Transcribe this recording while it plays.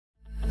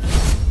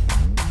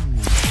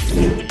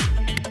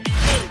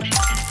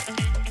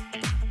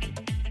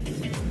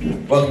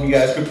Welcome you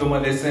guys, Crypto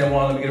Monday, San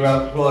Juan. Let me get a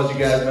round of applause, you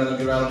guys, man. Let me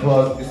get a round of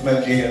applause. This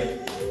man here.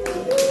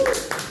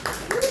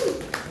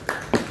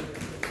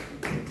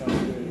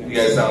 You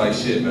guys sound like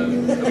shit,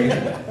 man.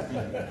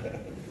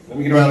 Let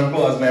me get a round of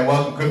applause, man.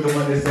 Welcome, Crypto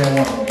Monday, San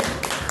Juan.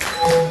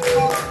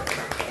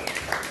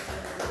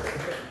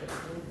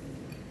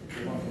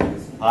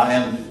 Hi,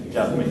 I'm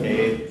Geoff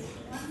McCabe.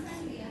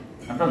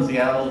 I'm from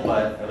Seattle,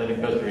 but I live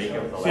in Costa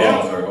Rica for the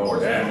last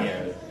 14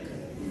 years.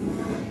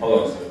 Hold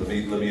on, sir. Let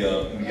me get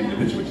in the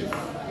picture with you.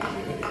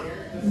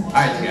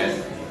 Alright, you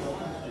guys.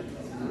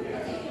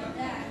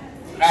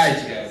 Alright,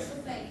 you guys.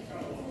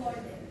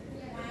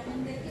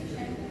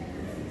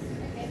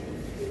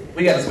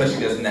 We got a special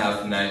guest in the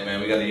house tonight,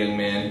 man. We got a young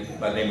man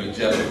by the name of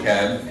Geoff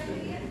McCabe.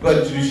 Go ahead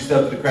and introduce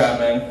yourself to the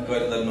crowd, man. Go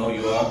ahead and let them know who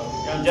you are.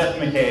 I'm Geoff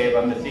McCabe.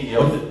 I'm the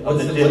CEO of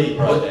the Divi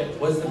project.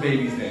 What's the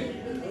baby's name?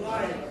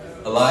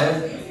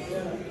 Elias?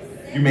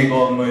 You make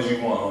all the noise you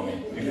want,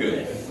 homie. You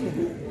good.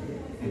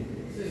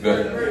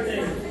 Good.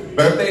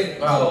 Birthday?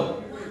 How old?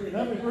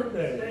 Happy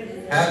birthday.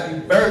 Happy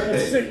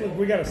birthday.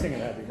 We gotta sing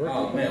it happy birthday.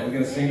 Oh man, we're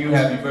gonna sing you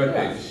happy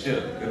birthday.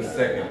 Shit, in a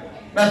second.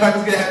 Matter of fact,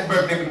 let's get a happy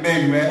birthday for the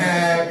baby, man.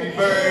 Happy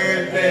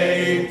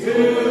birthday to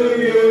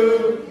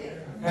you.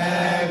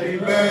 Happy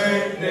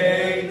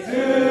birthday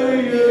to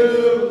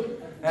you.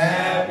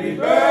 Happy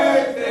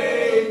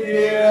birthday,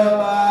 dear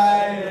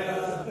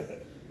Elias.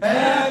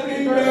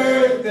 Happy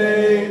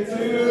birthday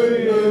to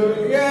you.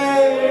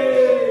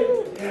 Yay!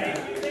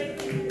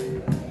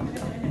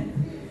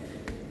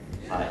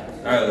 Hi.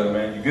 All right, little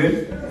man, you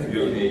good?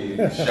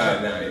 He's shy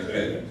now, he's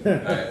good. All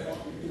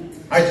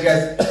right, you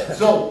guys.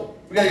 So,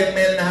 we got a young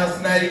man in the house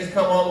tonight. He's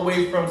come all the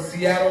way from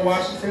Seattle,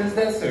 Washington. Is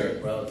that, sir?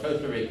 Well,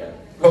 Costa Rica.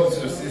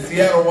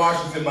 Seattle,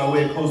 Washington, by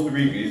way of Costa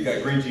Rica. He's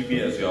got great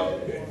GPS, y'all.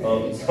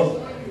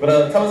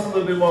 But tell us a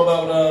little bit more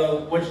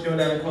about what you're doing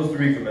down in Costa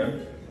Rica,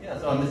 man. Yeah,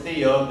 so I'm the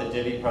CEO of the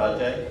Divi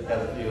project. We've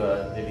got a few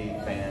Divi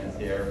fans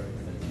here.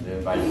 They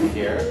invited me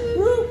here.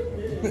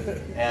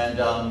 And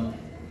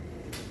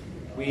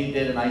we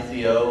did an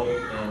ICO in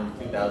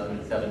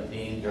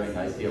 2017 during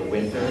ICO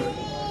winter.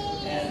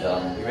 And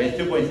we raised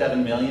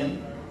 2.7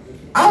 million.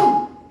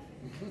 Ow!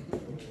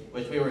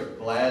 Which we were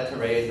glad to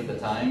raise at the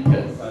time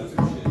because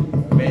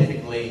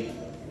basically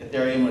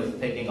Ethereum was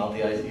taking all the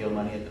ICO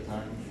money at the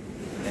time,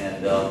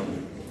 and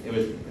it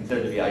was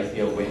considered to be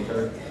ICO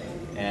winter.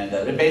 And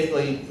it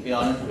basically, to be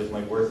honest, it was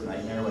my worst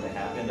nightmare when it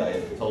happened. I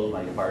told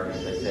my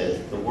partners, I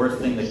said, the worst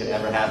thing that could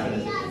ever happen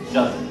is if we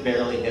just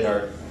barely hit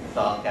our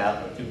soft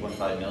cap of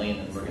 2.5 million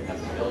and we're going to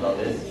have to build all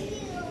this.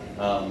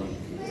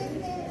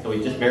 So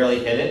we just barely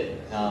hit it,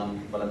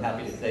 but I'm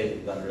happy to say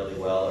we've done really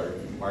well. Our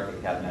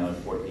market cap now is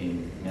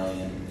 14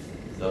 million.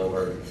 So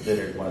we're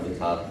considered one of the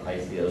top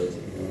ICOs,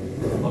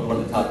 one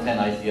of the top 10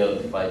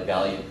 ICOs by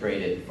value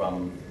created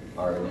from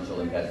our initial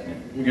investment.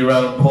 You get a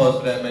round of applause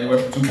for that, man. We're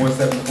from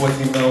 2.7 to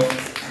 14 mil.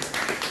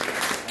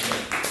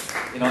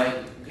 You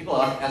know, people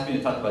ask me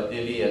to talk about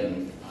Divi,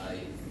 and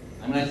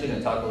I'm actually going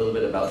to talk a little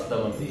bit about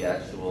some of the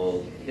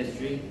actual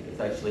history.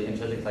 It's actually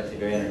interesting. It's actually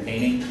very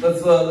entertaining.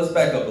 Let's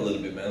back up a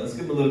little bit, man. Let's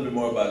give a little bit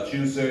more about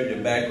you, sir,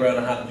 your background,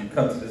 and how did you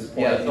come to this point?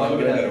 Yeah, so I'm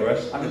going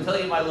to tell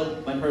you my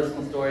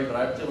personal story, but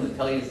I actually want to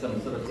tell you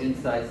some sort of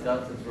inside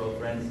stuff since we're all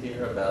friends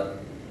here about.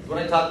 So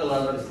when I talk to a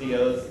lot of other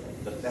CEOs,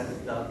 the best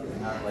stuff is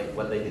not like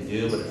what they can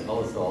do, but it's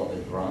also all the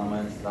drama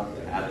and stuff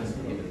that happens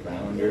to the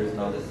founders and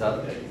all this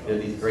stuff. There are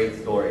these great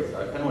stories. So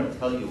I kind of want to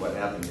tell you what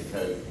happened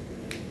because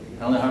I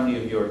don't know how many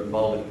of you are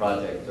involved with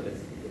projects, but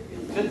it's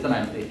good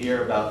sometimes to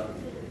hear about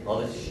all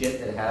this shit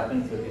that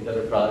happens with these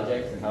other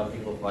projects and how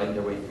people find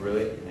their way through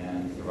it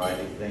and survive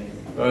these things.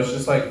 Bro, it's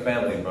just like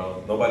family,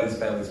 bro. Nobody's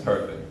family's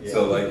perfect. Yeah.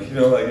 So, like, you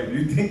know, like if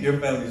you think your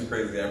family's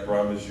crazy, I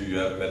promise you, you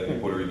haven't met any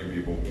Puerto Rican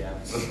people. Yeah.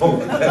 So,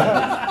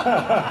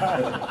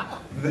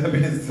 that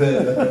being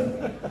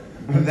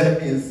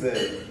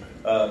said,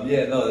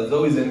 yeah, no, there's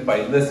always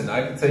infight. Listen,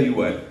 I can tell you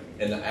what,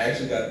 and I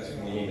actually got to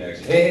me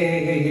actually.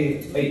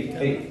 Hey,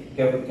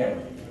 Kevin, the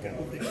camera.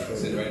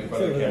 Sit right in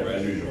front of the camera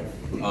as usual.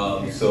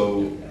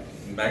 So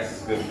Max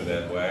is good for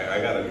that, boy.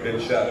 I got a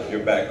good shot of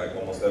your back like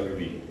almost every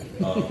week.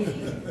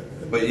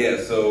 But yeah,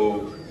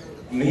 so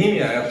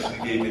Nehemia actually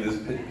gave me this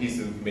piece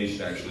of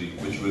information actually,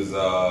 which was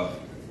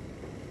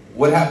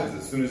what happens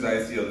as soon as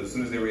ICO, as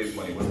soon as they raise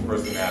money, what's the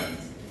first thing that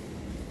happens?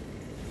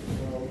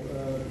 Well,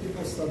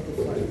 people start to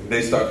fight.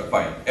 They start to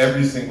fight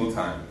every single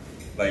time.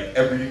 Like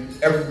every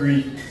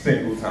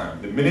single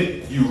time. The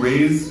minute you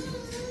raise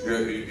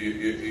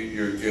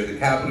the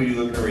capital you're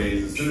looking to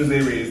raise, as soon as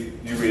they raise,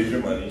 you raise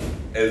your money.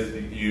 As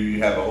you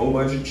have a whole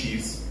bunch of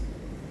chiefs,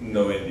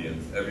 no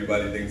Indians.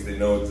 Everybody thinks they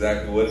know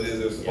exactly what it is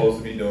they're supposed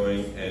to be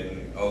doing,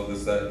 and all of a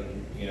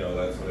sudden, you know,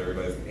 that's when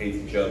everybody hates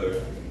each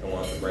other and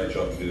wants to branch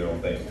off and do their own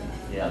thing.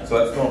 Yeah.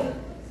 So that's normal.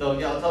 So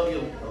yeah, I'll tell you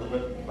a little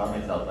bit about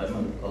myself.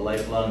 I'm a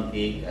lifelong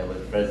geek. I was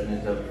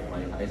president of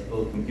my high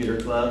school computer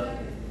club.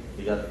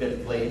 We got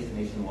 5th place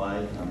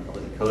nationwide. I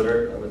was a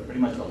coder. That was pretty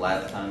much the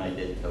last time I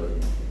did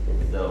coding.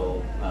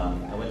 So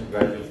I went to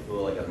graduate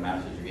school. I got a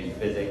master's degree in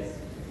physics,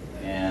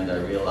 and I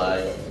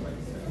realized.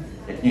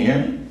 Can you hear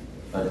me?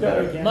 Much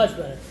better. Much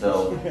better.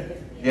 So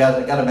Yeah,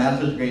 I got a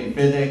master's degree in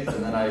physics,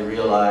 and then I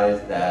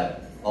realized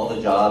that all the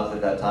jobs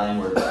at that time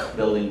were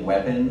building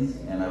weapons,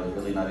 and I was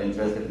really not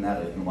interested in that.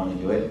 I didn't want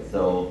to do it,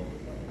 so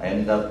I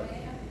ended up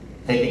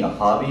taking a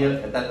hobby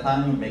at that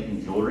time,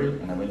 making jewelry,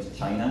 and I went to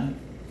China.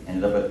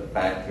 Ended up at a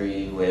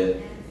factory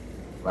with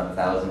about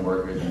 1,000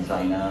 workers in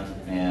China,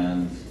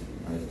 and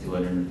I was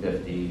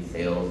 250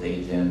 sales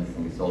agents,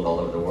 and we sold all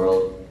over the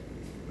world.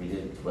 We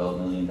did $12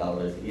 million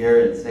a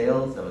year in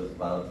sales. I was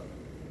about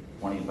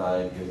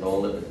 25 years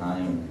old at the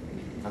time.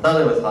 I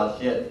thought I was hot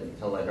shit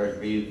until I heard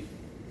Reeve's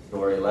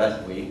story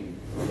last week.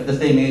 At the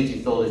same age,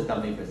 he sold his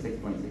company for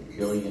 $6.6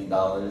 billion,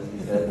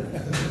 he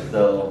said.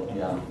 So,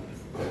 yeah.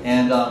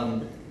 And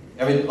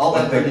all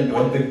that turned into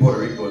one thing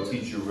Puerto Rico will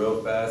teach you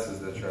real fast is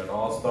that you're an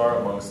all-star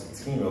amongst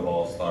a team of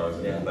all-stars,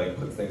 and it like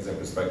puts things in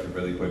perspective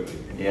really quickly.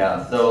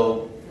 Yeah,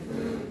 so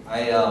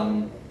I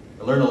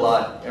learned a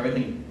lot.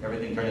 Everything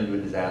turned into a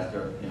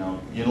disaster. You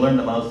know, you learn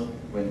the most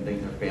when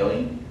things are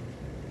failing.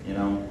 You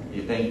know,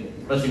 you think,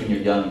 especially when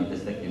you're young, you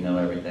just think you know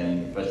everything,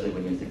 especially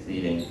when you're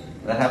succeeding.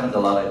 That happens a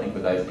lot, I think,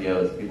 with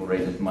ICOs. People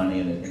raise this money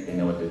and they think they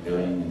know what they're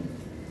doing,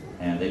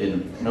 and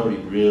nobody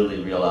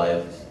really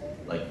realized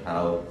like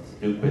how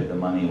stupid the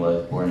money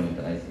was pouring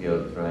into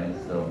ICOs, right?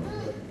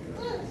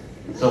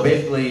 So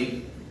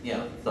basically,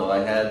 yeah. So I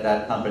had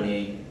that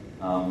company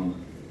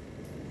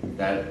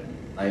that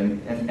I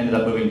ended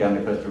up moving down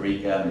to Costa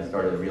Rica, and I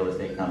started a real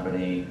estate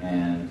company,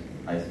 and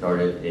I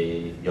started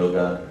a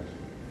yoga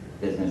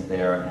business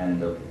there,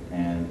 and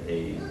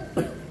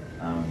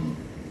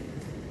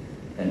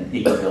an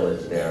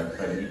eco-village there.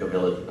 So I have an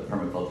eco-village at the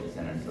permaculture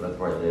center, so that's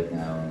where I live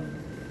now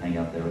and hang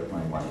out there with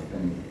my wife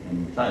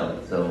and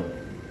child. So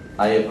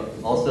I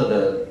am also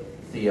the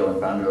CEO and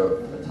founder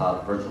of the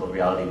top virtual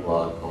reality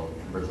blog called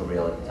Virtual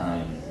Reality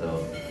Times.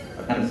 So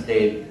I've kind of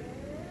stayed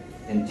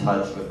in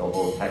touch with the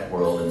whole tech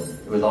world, and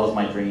it was always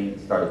my dream to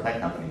start a tech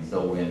company.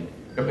 So when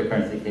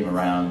cryptocurrency came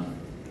around,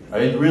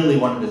 I really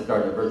wanted to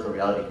start a virtual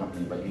reality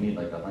company, but you need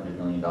like $100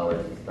 million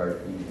to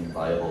start anything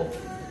viable.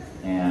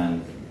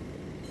 And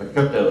with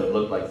crypto, it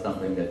looked like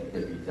something that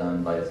could be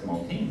done by a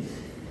small team.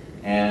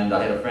 And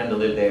I had a friend who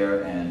lived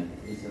there, and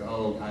he said,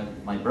 "Oh,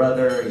 my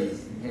brother, he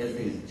has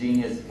these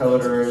genius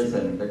coders,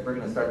 and we're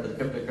going to start this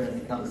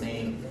cryptocurrency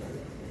company.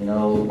 You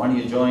know, why don't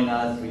you join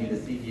us? We need a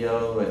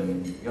CEO,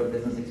 and you have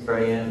business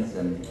experience."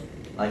 And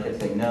I kept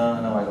saying, no,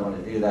 I don't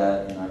want to do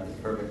that. You know, I have this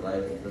perfect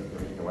life in Costa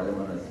Rica. Why do I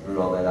want to screw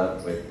all that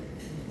up with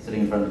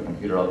sitting in front of the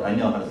computer? I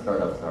know how to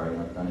start up,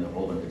 I've done it a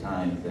whole bunch of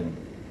times,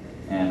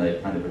 and I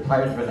kind of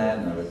retired from that,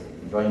 and I was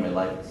enjoying my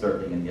life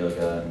surfing and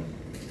yoga and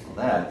all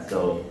that.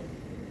 So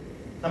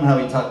somehow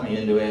he talked me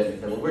into it. He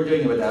said, "Well, we're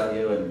doing it without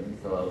you," and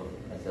so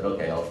I said,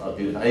 "Okay, I'll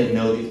do it." I didn't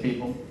know these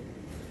people.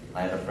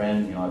 I had a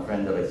friend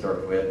that I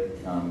surfed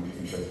with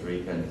in Costa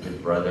Rica, and his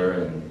brother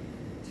and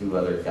two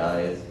other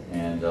guys,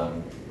 and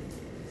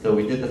so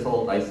we did this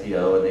whole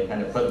ICO, and they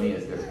kind of put me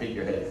as their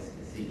figurehead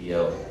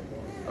CEO.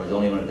 I was the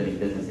only one with any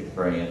business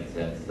experience,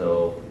 and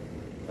so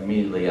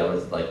immediately I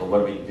was like, "Well,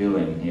 what are we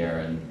doing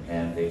here?"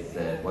 And they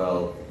said,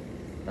 "Well,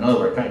 I know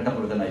we're trying to come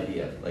up with an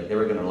idea." Like they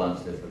were going to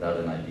launch this without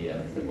an idea.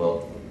 And I said,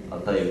 "Well,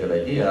 I'll tell you a good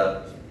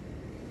idea.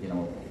 You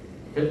know,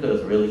 crypto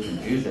is really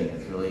confusing.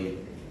 It's really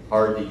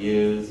hard to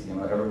use. You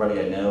know, everybody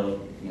I know,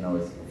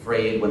 is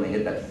afraid when they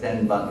hit that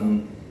send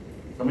button.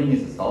 Somebody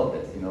needs to solve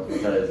this,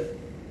 because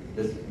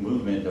this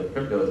movement of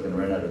crypto is going to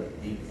run out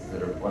of geeks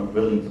that are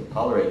willing to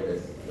tolerate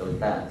this really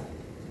fast.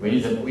 We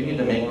need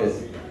to make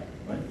this."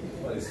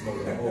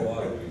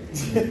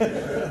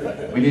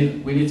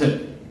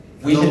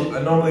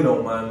 I normally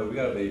don't mind, but we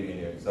got a baby in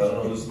here, so I don't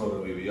know who's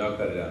smoking weed, but y'all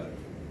cut it out.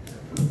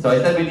 So I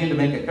said we need to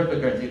make a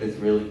cryptocurrency that's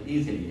really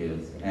easy to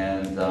use,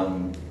 and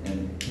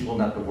people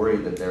don't have to worry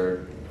that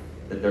they're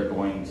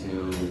going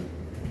to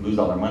lose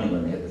all their money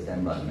when they hit the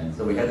send button. And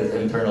so we had this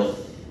internal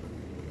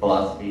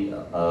philosophy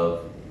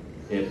of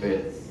if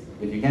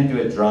you can't do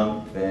it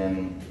drunk,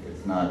 then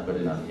it's not good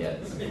enough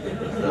yet.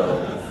 So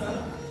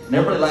and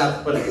everybody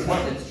laughs, but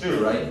it's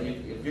true, right?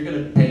 If you're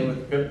going to pay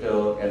with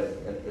crypto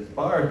at this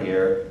bar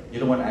here, you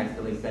don't want to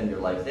accidentally send your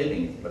life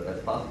savings, but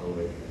that's possible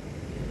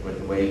with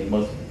the way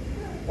most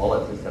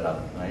wallets are set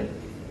up, right?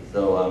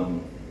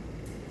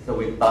 So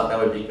we thought that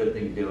would be a good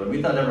thing to do, and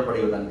we thought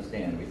everybody would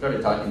understand. We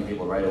started talking to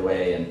people right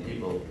away, and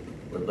people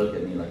would look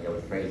at me like I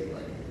was crazy,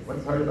 like,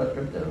 "What's hard about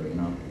crypto?"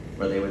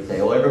 Where they would say,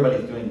 "Oh,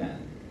 everybody's doing that."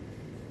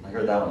 I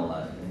heard that one a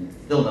lot, and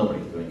still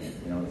nobody's doing it.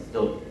 It's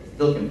still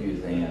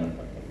confusing,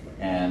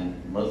 and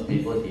most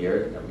people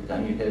here, every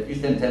time if you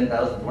send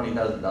 $10,000,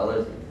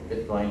 $20,000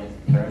 Bitcoin, it's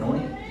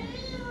paranoid.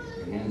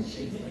 Your hand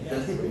shakes like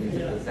this. When you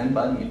hit the send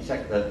button, you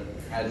check the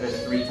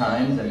address 3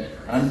 times, and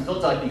I'm still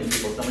talking to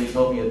people. Somebody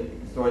told me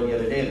a story the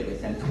other day that they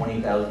sent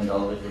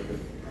 $20,000 worth of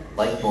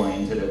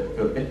Litecoin to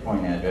a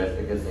Bitcoin address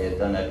because they had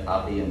done a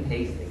copy and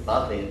paste. They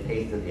thought they had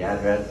pasted the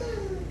address,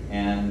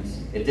 and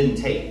it didn't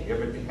take. You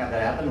ever have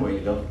that happen where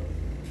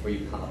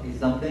you copy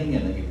something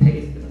and then you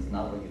paste and it's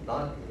not what you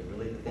thought? It was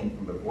really the thing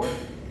from before.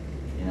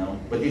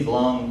 With these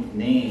long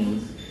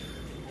names,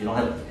 you don't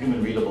have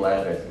human readable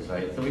addresses,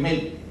 right? So I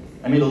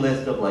made a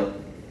list of like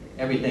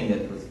everything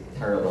that was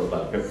terrible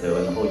about crypto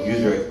and the whole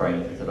user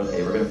experience. I said,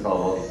 okay, we're going to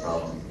solve all these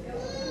problems.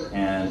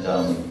 And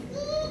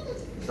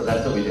so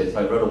that's what we did.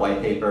 So I wrote a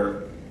white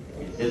paper.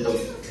 We did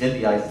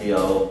the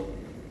ICO.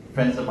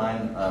 Friends of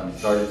mine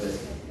started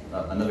this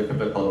another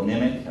crypto called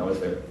Nimic. I was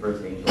their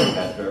first angel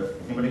investor.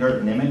 Anybody heard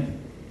of Nimic?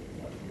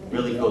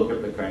 Really cool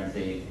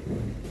cryptocurrency.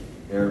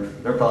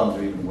 Their problems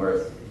are even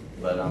worse.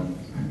 But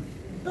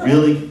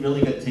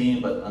really good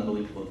team, but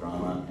unbelievable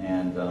drama.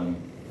 And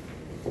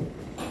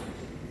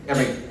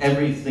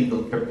every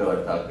single crypto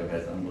I've talked to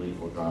has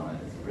unbelievable drama.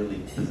 It's really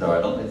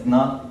bizarre. It's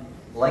not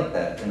like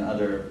that in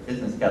other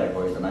business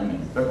categories that I'm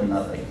in. It's certainly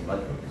not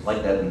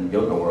like that in the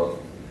yoga world.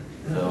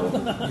 So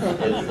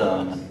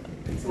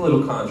it's a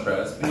little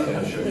contrast, but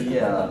yeah, sure.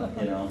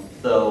 Yeah,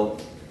 so.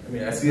 I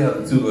mean, I see how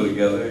the two go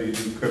together. You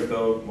do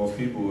crypto, most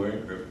people who are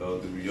in crypto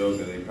do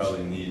yoga, they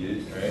probably need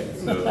it, right?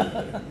 So,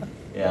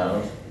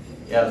 yeah.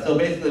 So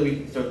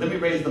basically, then we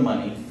raised the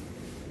money,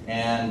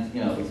 and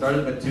we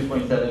started with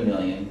 2.7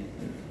 million,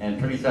 and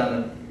pretty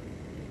soon it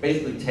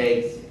basically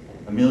takes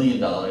 $1 million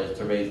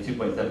to raise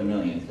 2.7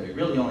 million. So you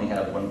really only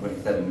have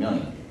 1.7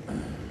 million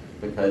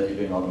because you're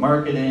doing all the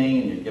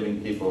marketing and you're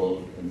giving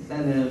people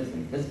incentives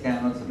and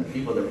discounts, and the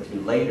people that were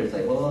too late are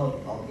saying,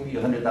 well, I'll give you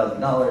 $100,000,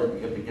 but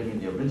you have to give me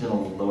the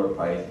original lower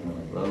price. And we're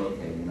like, well,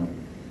 okay,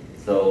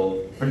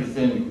 So pretty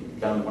soon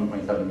down to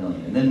 1.7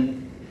 million. And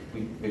then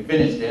we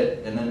finished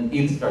it, and then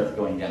ETH starts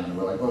going down. And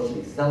we're like, well, should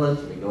we sell it?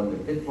 Should we go into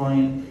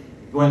Bitcoin?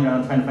 Going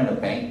around trying to find a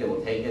bank that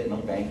will take it. No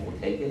bank will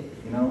take it,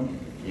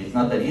 It's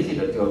not that easy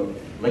to go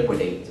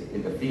liquidate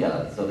into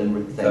fiat. So then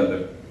we're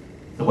saying,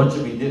 so what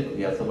should we do?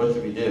 Yeah, so what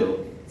should we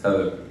do?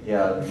 Tether.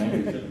 Yeah, maybe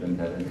it should have been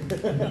Tether.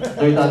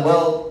 So we thought,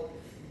 well,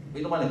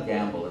 we don't want to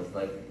gamble. It's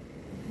like,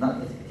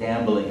 not just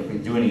gambling if we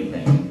do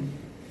anything.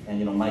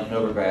 And Mike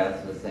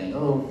Novogratz was saying,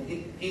 oh,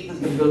 ETH is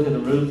going to go to the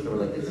roof. So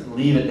we're like, just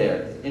leave it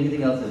there.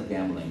 Anything else is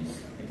gambling.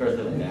 Of course,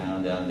 it went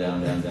down, down,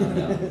 down, down, down,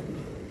 down.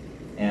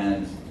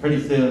 And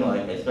pretty soon,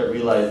 I start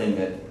realizing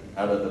that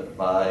out of the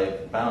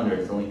 5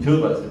 founders, only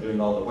 2 of us are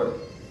doing all the work.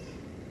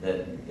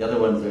 That the other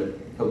ones are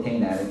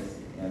cocaine addicts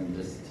and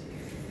just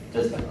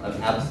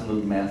an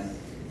absolute mess,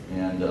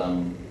 and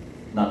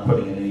not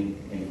putting in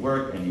any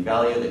work, any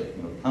value. They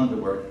come to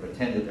work,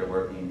 pretend that they're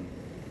working,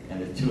 and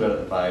the 2 out of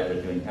the 5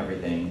 are doing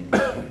everything,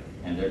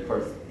 and they of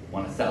course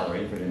want a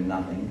salary for doing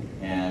nothing.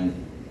 And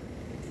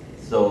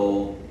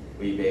so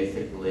we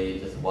basically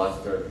just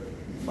watched our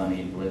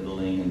money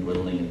dwindling and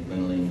dwindling and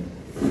dwindling,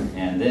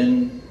 and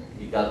then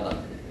we got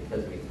lucky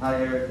because we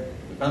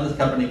found this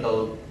company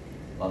called,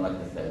 well, I'm not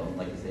going to say, I don't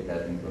like to say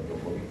bad things about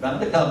people. We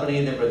found a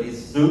company. There were these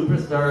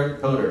superstar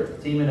coders,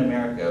 a team in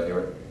America. They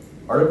were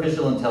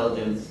artificial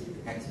intelligence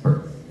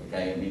experts,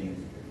 okay? Meaning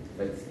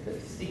the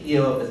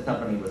CEO of this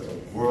company was a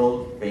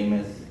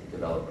world-famous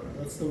developer.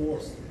 That's the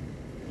worst.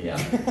 Yeah.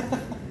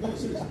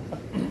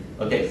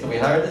 Okay, so we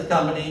hired this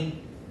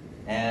company,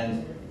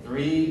 and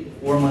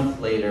 3-4 months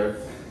later,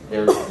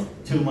 they're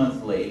 2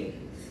 months late.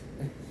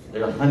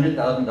 They're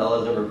 $100,000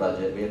 over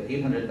budget. We had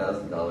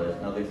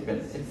 $800,000. Now they've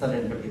spent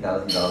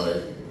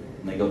 $650,000,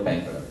 and they go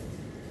bankrupt.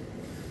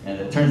 And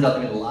it turns out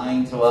they've been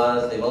lying to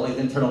us. They have all these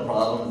internal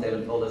problems they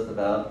haven't told us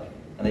about,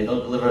 and they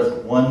don't deliver us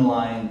 1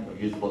 line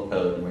of usable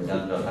code, and we're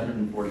down to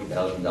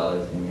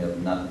 $140,000, and we have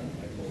nothing.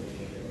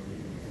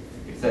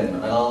 Except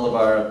all of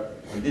our,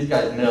 these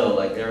guys know,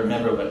 they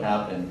remember what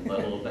happened, the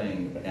whole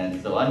thing.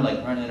 And so I'm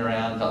running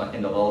around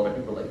talking to all of our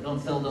people, don't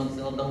sell,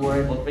 don't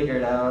worry, we'll figure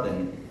it out.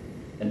 And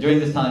during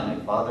this time, my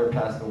father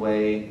passed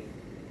away,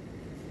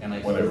 and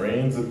when it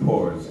rains, it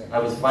pours. I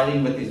was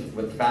fighting with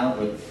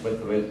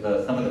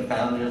some of the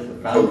founders, the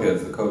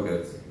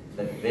cokeheads.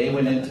 That they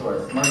went into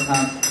our smart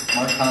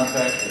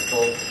contract.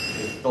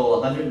 They stole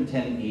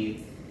 110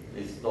 ETH.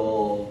 They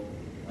stole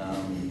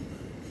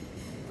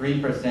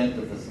 3%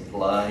 of the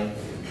supply,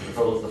 the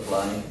total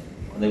supply.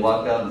 And they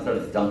walked out and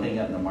started dumping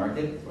it in the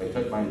market. So I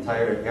took my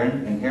entire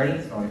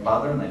inheritance from my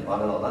father, and I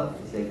bought it all up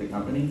to save the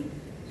company.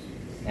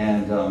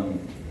 And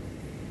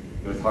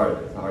it was hard.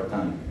 It was a hard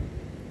time.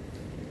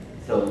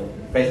 So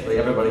basically,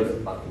 everybody was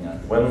fucking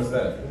us. When was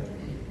that?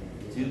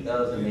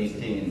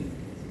 2018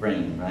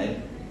 spring,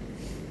 right?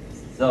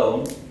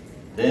 So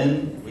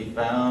then we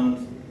got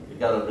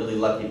a really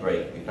lucky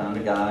break. We found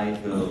a guy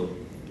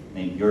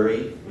named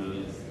Yuri,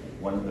 who's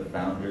one of the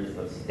founders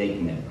of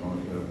StakeNet. I don't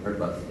know if you've heard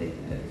about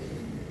StakeNet.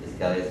 This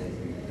guy is a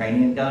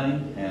Ukrainian guy,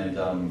 and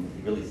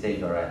he really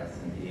saved our ass.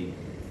 And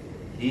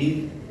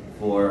he,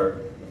 for a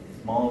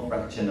small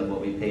fraction of what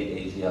we paid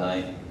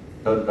AGI,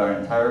 coded our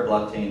entire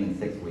blockchain in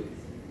 6 weeks.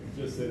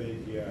 You just said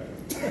AGI.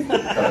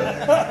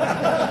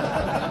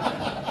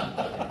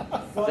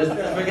 Just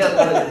forget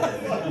what it is.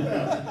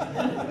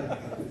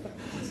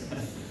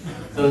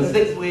 So in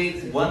 6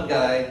 weeks, one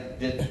guy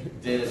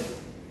did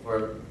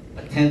for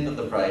a tenth of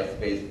the price,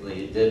 basically.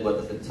 He did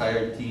what this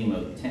entire team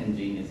of 10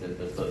 geniuses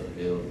are supposed to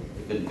do.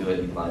 They couldn't do it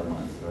in 5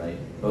 months, right?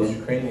 Those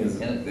Ukrainians,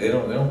 they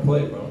don't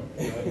play, bro.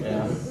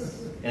 Yeah.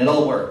 And it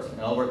all worked. It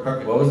all worked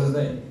perfectly. What was his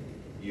name?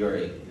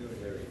 Yuri.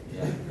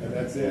 Yeah. And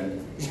that's it.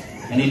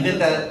 And he did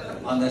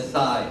that on the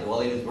side while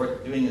he was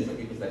doing this.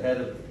 He was the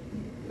head of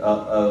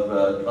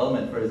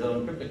development for his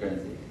own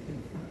cryptocurrency.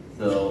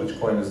 So Which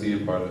coin is he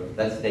a part of?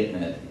 that's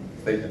StakeNet.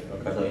 StakeNet,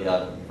 okay. So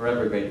yeah,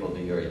 forever grateful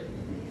to Yuri.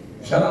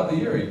 Shout out to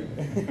Yuri.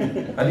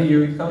 I need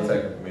Yuri's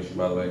contact information,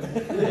 by the way.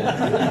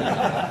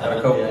 Got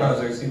a couple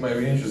projects he might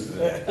be interested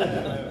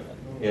in.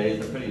 Yeah,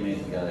 he's a pretty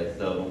amazing guy.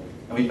 So,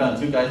 and we found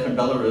 2 guys from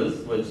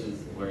Belarus, which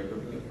is where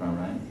you're from,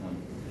 right?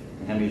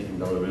 So, Hemi's from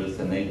Belarus,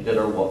 and they did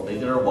our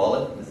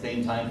wallet at the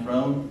same time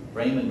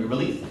frame, and we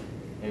released.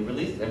 They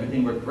released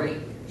everything worked great.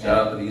 Shout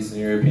out to the Eastern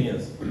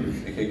Europeans.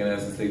 They're kicking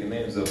ass and taking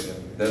names up in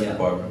that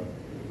department.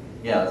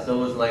 Yeah, so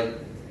it was like,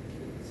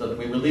 so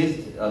we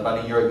released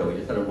about a year ago. We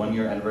just had a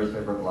 1-year anniversary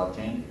of our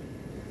blockchain,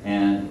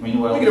 and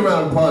meanwhile, Let me get a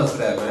round of applause for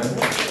that, man.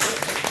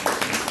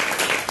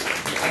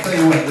 I'll tell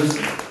you what,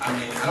 listen. I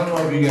mean, I don't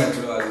know if you guys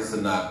realize this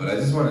or not, but I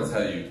just want to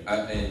tell you,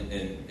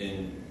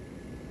 and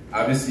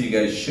obviously you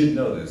guys should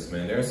know this,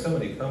 man. There are so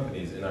many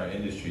companies in our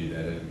industry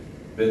that have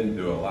been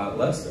through a lot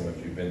less than what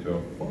you've been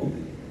through fully,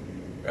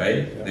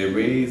 right? Yeah. They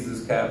raised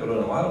this capital,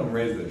 and a lot of them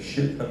raised a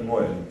shit ton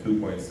more than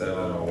 2.7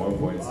 or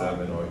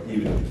 1.7 or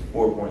even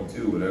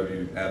 4.2, whatever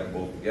you add them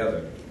both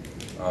together.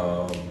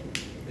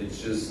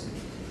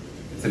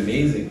 It's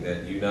amazing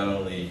that you not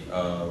only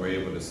were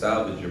able to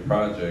salvage your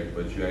project,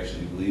 but you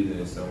actually believed in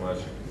it so much.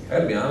 I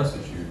gotta be honest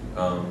with you,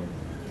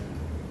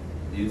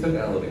 you took a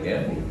hell of a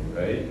gamble,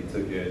 right? You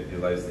took your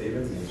life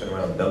savings and you turned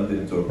around and dumped it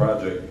into a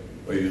project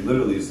where you're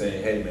literally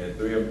saying, hey man,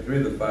 three of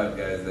the 5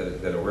 guys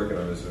that are working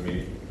on this for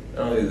me,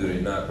 not only do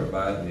they not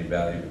provide any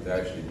value, but they're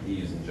actually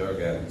thieves and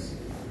drug addicts.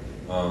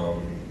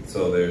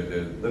 So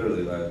they're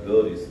literally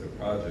liabilities to the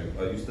project.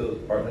 Are you still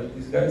partners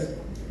with these guys?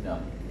 No.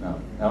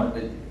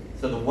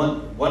 So the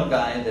one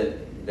guy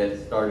that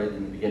started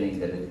in the beginning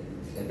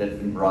that's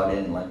been brought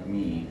in like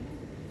me,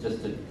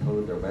 just to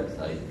code their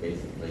website,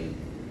 basically,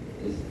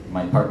 is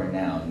my partner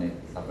now, Nick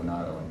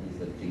Saponato, and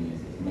he's a genius.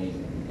 He's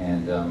amazing,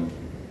 and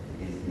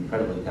he's an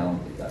incredibly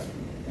talented guy.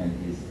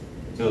 And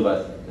the 2 of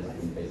us have just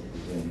been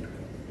basically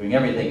doing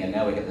everything, and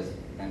now we got this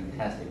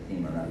fantastic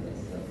team around us.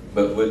 So.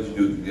 But what did you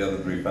do with the other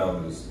 3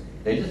 founders?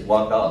 They just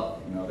walked off.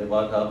 They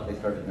walked off. They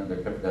started another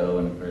crypto,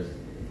 and of course,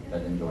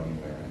 that didn't go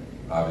anywhere.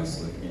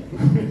 Obviously.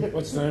 Yeah.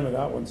 What's the name of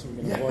that one so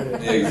we can avoid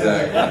it? Yeah,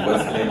 exactly.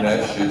 What's the name of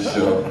that shit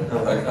show?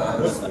 Like,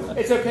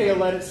 honestly. It's okay, you'll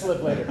let it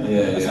slip later.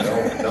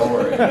 Yeah, don't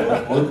worry.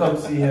 We'll come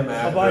see him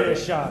after. I'll buy you a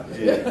shot.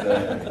 Yeah,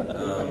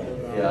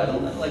 exactly. I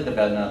don't like the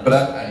bad enough.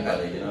 But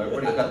anybody,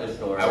 everybody's got their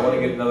story. I want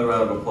to get another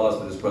round of applause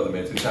for this brother,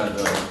 man. 2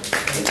 times.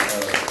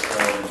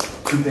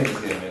 2 things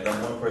here, man.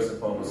 Number 1, first and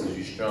foremost, is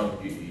you strong.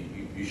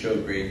 You show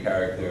great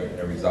character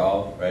and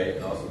resolve, right?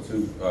 And also,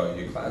 2,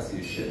 you're classy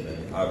as shit,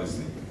 man.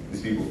 Obviously.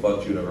 These people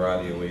fucked you in a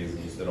variety of ways,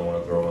 and you still don't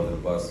want to throw them under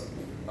the bus.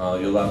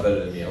 You're a lot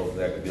better than me.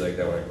 Hopefully, I could be like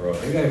that when I grow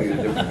up. Maybe I can get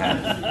a different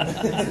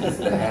hat. It's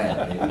the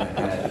hat. Maybe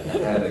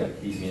the hat to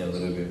keep me a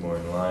little bit more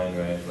in line,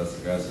 right? Less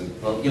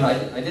aggressive. Well,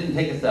 I didn't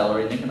take a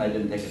salary. Nick and I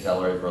didn't take a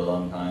salary for a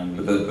long time.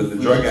 But the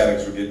drug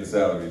addicts were getting the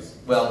salaries.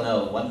 Well,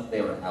 no. Once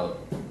they were out,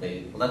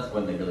 that's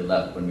when they really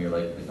left. When we were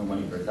like, there's no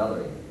money for a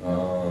salary.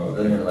 Oh.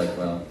 Then they were like,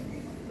 well,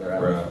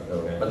 they're out. So,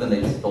 okay. But then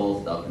they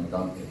stole stuff and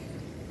dumped it.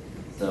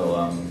 So,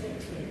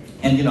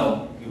 and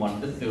you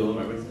wanted to sue them.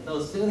 Everybody said,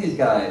 no, sue these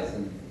guys.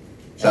 And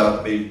shout out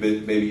to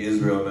baby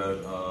Israel,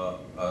 man.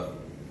 What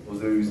was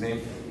the baby's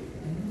name?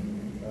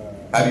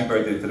 Happy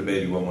birthday to the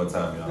baby one more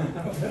time,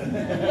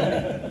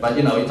 y'all. But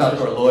you talk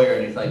to our lawyer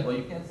and he's like, well,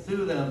 you can't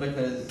sue them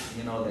because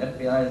the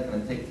FBI is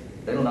going to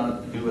they don't know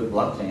what to do with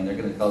blockchain. They're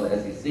going to call the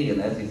SEC, and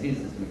the SEC is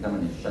just going to come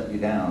in and shut you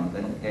down.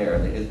 They don't care.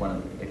 They just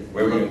want to.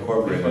 Where are you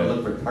incorporated? They just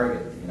want to look for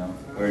targets,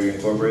 Where are you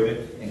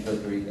incorporated? In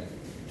Costa Rica.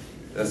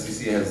 The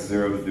SEC has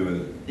 0 to do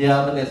with it.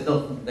 Yeah, but they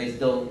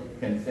still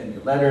can send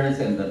you letters,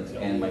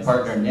 and my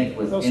partner Nick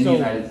was in the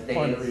United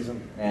States,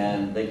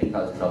 and they can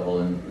cause trouble.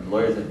 And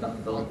lawyers have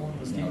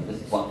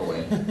just walk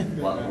away,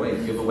 walk away.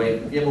 If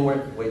you have a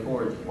way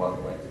forward, just walk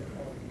away.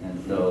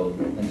 And so,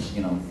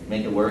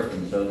 make it work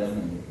and show them,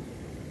 and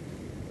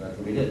that's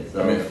what we did.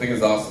 So I think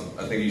it's awesome.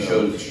 I think you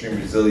showed extreme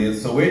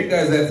resilience. So where are you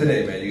guys at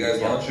today, man? You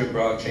guys launched your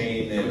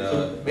blockchain, and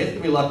so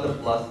basically we launched the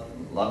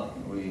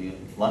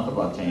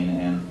blockchain,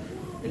 and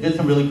it did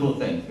some really cool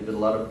things. We did a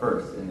lot of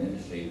firsts in the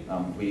industry.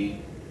 I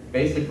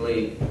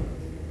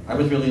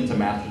was really into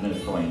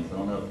masternodes coins. I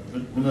don't know,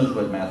 who knows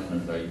what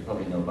masternodes are? You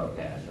probably know about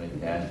Dash, right?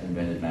 Dash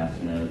invented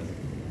masternodes.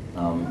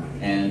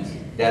 And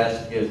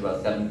Dash gives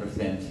about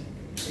 7%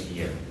 a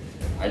year.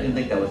 I didn't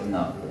think that was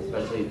enough,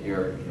 especially if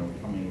you're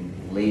coming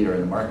later in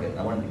the market.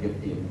 I wanted to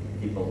give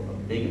people a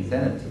big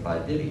incentive to buy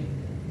Divi.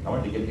 I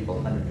wanted to give people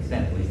 100%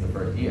 at least the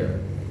first year.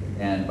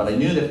 But I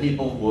knew that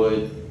people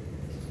would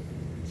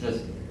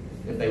just,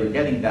 if they were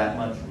getting that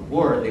much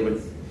reward, they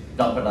would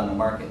dump it on the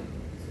market,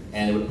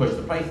 and it would push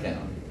the price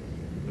down,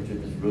 which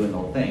would just ruin the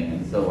whole thing.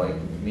 And so I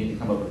needed to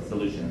come up with a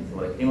solution. So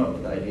what I came up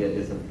with the idea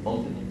is a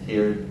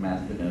multi-tiered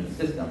masternode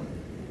system,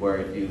 where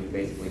if you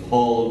basically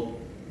hold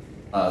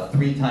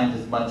 3 times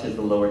as much as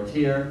the lower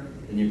tier,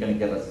 then you're going to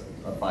get a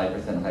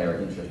 5% higher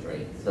interest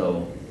rate.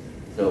 So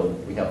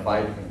we have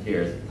 5 different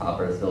tiers: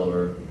 copper,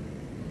 silver,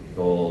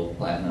 gold,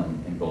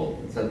 platinum, and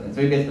gold. So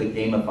we basically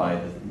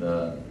gamified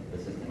the the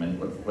system. And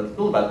what's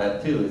cool about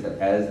that too is that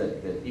as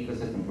the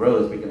ecosystem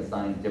grows, we can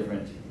assign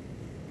different,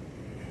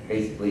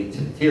 basically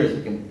to the tiers,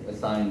 we can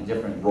assign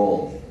different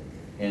roles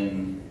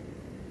in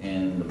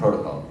the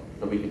protocol.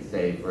 So we could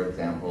say, for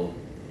example,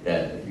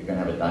 that if you're going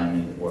to have a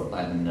diamond or a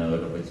platinum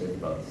node, of which there's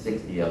about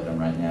 60 of them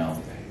right now,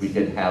 we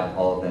could have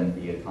all of them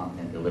be a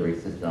content delivery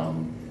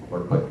system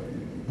or put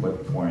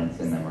torrents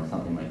in them or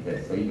something like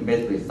this. So you can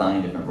basically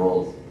assign different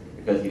roles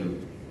because you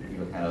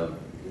have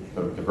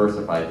sort of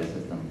diversified the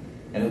system.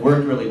 And it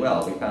worked really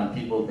well. We found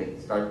people, they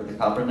start with the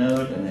copper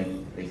node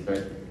and they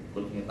start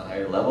looking at the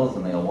higher levels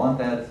and they all want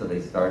that, so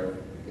they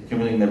start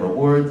accumulating their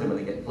rewards, and when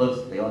they get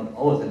close, they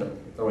always end up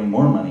throwing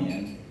more money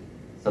in.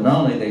 So not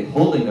only are they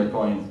holding their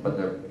coins, but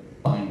they're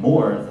buying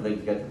more so they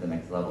can get to the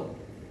next level.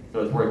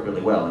 So it's worked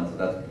really well, and so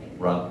that's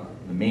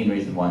the main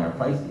reason why our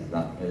price has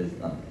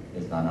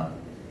gone up.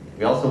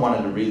 We also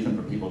wanted a reason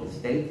for people to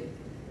stake,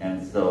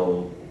 and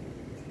so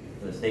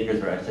the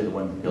stakers are actually the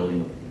ones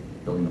building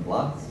the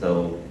blocks.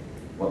 So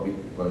what we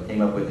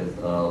came up with is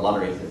a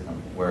lottery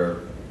system where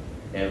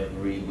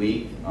every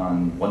week,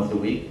 once a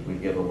week, we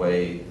give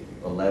away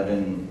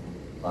 11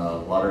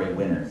 lottery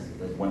winners.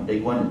 There's one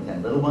big one and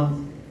 10 little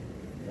ones.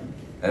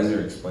 As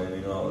you're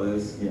explaining all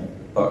this, yeah.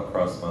 Thought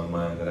crossed my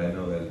mind that I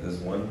know that there's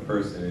one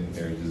person in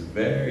here just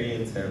very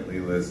intently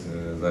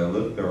listening. As I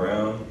looked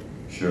around,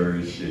 sure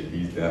as shit,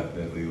 he's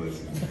definitely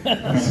listening.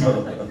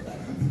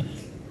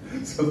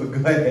 So go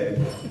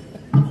ahead.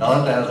 I'll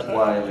have to ask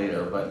why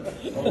later, but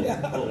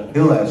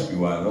he'll ask you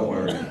why. Don't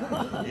worry.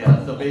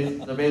 Yeah. So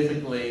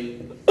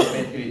basically,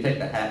 you take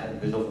the hash.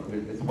 It's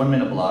a 1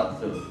 minute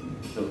block.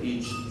 So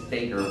each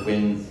staker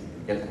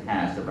gets a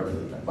hash that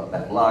represents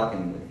that block,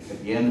 and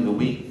at the end of the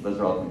week, those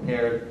are all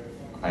compared.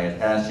 The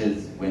highest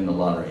hashes win the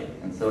lottery,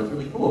 and so it's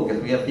really cool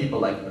because we have people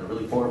like that are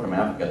really poor from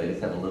Africa. They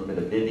just have a little bit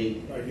of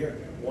Divi. Right here,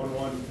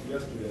 won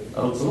yesterday.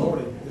 Oh, cool.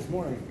 This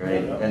morning.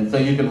 Great, and so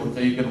you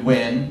can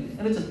win,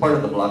 and it's just part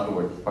of the block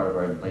reward. It's part of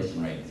our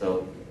inflation rate.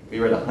 So we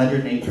were at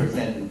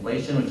 108%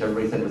 inflation, which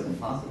everybody said was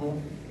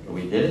impossible, but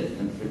we did it,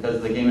 and it's because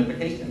of the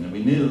gamification. And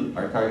we knew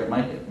our target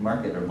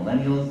market are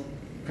millennials,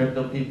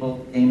 crypto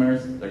people,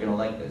 gamers. They're going to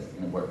like this,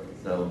 and it worked.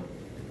 So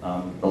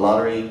the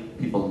lottery,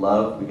 people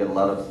love. We get a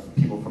lot of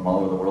people from all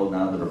over the world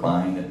now that are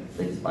buying it.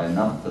 They just buy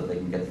enough so they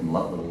can get some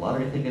little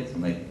lottery tickets,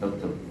 and they hope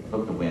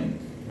to win.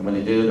 And when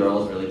they do, they're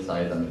always really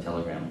excited on the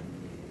Telegram.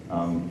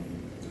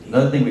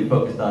 Another thing we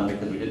focused on,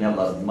 because we didn't have a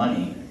lot of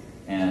money,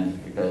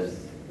 and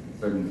because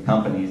certain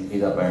companies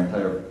ate up our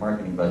entire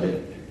marketing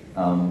budget,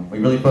 we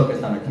really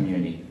focused on our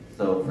community.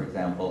 So, for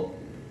example,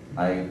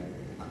 I'm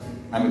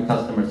a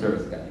customer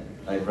service guy.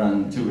 I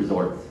run 2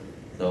 resorts,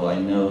 so I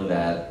know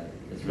that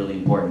it's really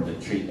important to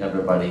treat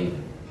everybody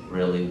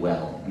really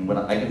well. And what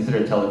I consider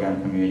a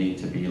Telegram community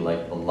to be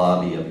like the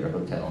lobby of your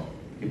hotel.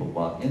 People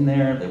walk in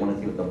there, they want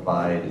to see what the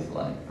vibe is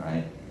like,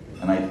 right?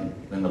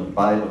 And the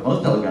vibe of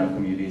most Telegram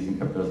communities in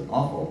crypto is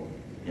awful.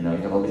 You know,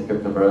 you have all these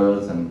crypto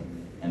bros and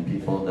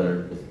people that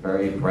are just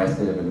very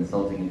aggressive and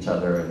insulting each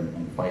other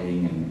and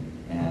fighting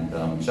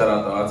and shout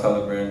out to our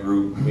Telegram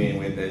group. We ain't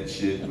with that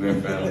shit.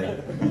 We're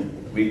family.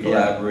 We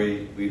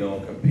collaborate. We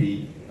don't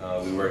compete.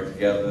 We work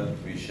together.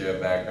 We share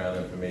background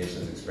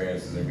information,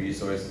 experiences, and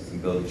resources,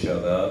 and build each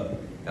other up.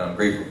 And I'm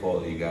grateful for all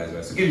of you guys,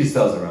 man. So give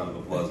yourselves a round of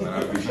applause, man.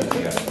 I appreciate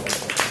you guys.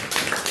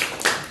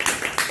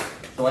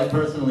 So I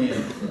personally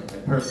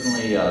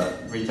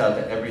reach out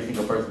to every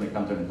single person that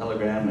comes on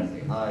Telegram and I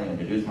say hi,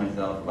 introduce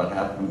myself. About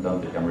half of them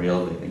don't think I'm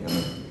real. They think I'm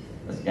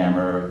a scammer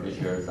or a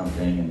fisher or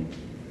something.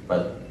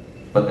 But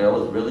they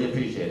always really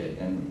appreciate it.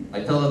 And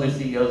I tell other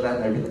CEOs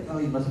that, and they're like, "Oh,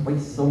 you must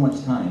waste so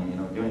much time,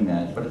 doing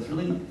that." But it's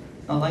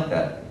not like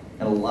that.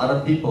 And a lot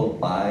of people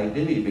buy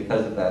Divi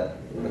because of that.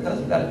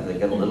 They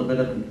get a little bit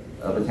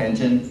of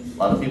attention. A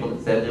lot of people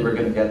that said they were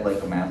going to get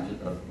like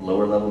a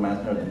lower level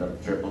master end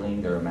up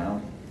tripling their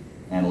amount.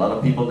 And a lot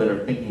of people that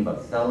are thinking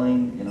about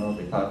selling,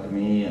 they talk to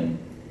me and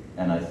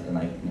I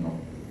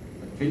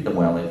treat them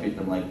well. I treat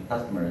them like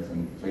customers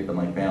and treat them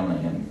like family,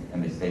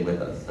 and they stay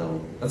with us.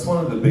 So that's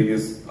one of the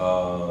biggest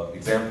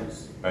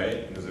examples,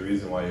 right? And there's a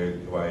reason why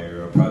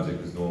your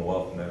project is doing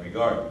well in that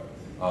regard.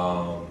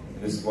 And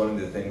this is one of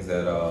the things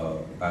that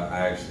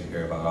I actually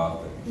hear about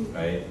often,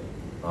 right?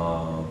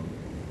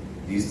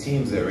 These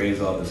teams that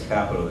raise all this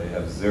capital, they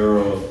have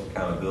zero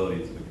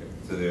accountability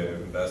to their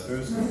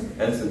investors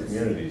and to the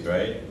communities,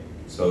 right?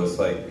 So it's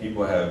like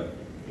people have,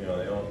 they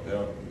don't.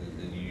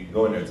 You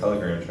go in their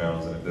Telegram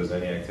channels, and if there's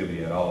any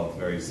activity at all, it's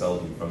very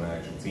seldom from the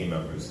actual team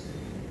members.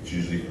 It's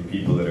usually from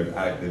people that are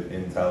active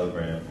in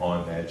Telegram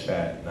on that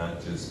chat,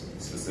 not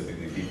just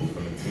specifically people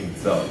from the team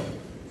itself.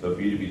 So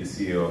for you to be the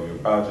CEO of your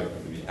project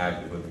and to be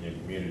active within your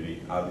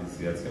community,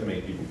 obviously that's going to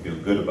make people feel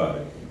good about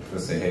it. It's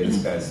going to say, hey,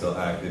 this guy's still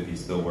active,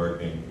 he's still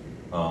working,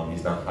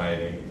 he's not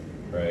hiding,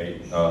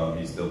 right?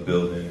 He's still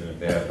building, and if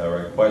they have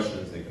direct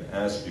questions, they can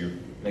ask you,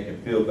 and they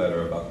can feel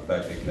better about the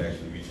fact they can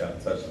actually reach out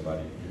and touch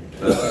somebody.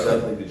 So that's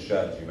definitely a good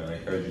strategy, man. I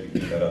encourage you to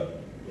keep that up.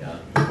 Yeah,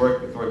 it's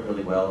worked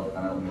really well.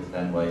 I don't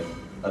understand why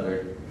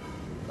other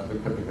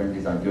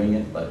cryptocurrencies aren't doing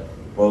it, but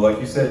well, like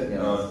you said,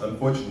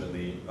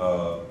 unfortunately,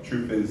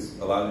 truth is,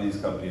 a lot of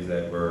these companies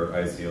that were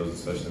ICOs,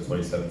 especially in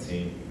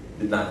 2017,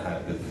 did not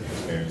have the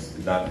experience,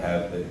 did not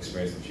have the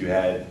experience that you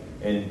had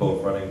in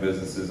both running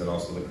businesses and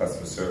also the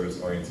customer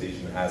service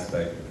orientation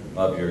aspect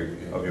of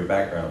your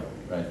background.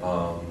 Right.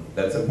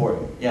 That's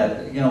important.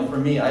 Yeah, you know, for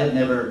me, I had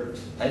never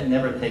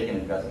taken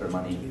investor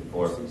money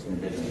before in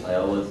business. I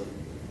always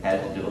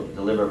had to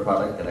deliver a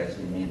product that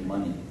actually made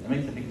money. It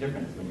makes a big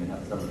difference when you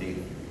have somebody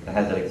that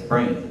has that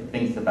experience and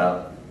thinks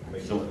about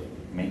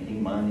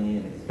making money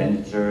and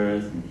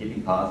expenditures and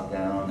keeping costs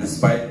down.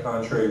 Despite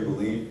contrary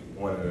belief,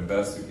 when an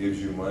investor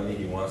gives you money,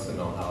 he wants to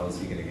know how is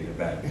he going to get it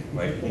back.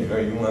 Like, you know,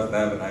 he wants to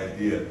have an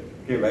idea.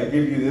 Okay, if I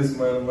give you this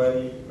amount of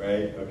money,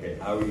 right? Okay,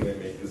 how are we going to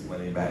make this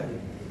money back?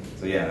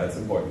 So yeah, that's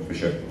important for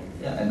sure.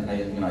 Yeah,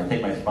 and I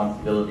take my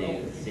responsibility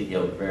as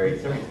CEO very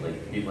seriously.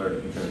 People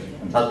are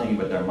entrusting me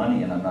with their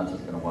money, and I'm not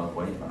just going to walk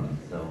away from it.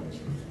 So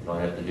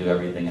I have to do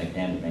everything I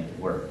can to make it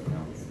work. You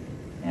know.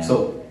 And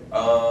So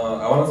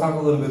I want to talk a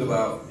little bit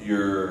about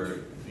your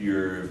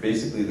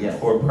basically the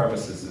core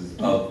premises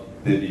of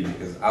Divi,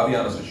 because I'll be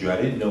honest with you, I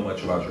didn't know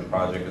much about your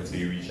project until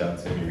you reached out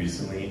to me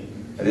recently.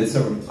 I did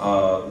some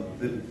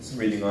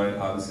reading on it,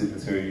 obviously the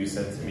material you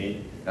sent to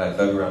me, and I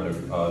dug around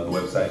the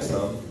website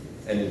some.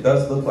 And it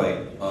does look like,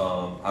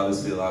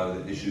 obviously, a lot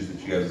of the issues that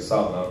you guys are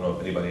solving. I don't know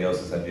if anybody else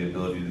has had the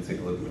ability to take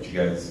a look at what you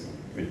guys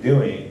are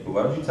doing, but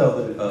why don't you tell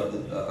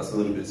us a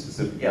little bit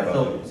specifically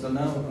about it? So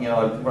now, you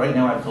know, right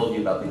now I've told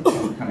you about these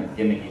two kind of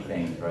gimmicky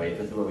things, right?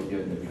 This is what we do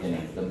in the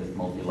beginning. We've done this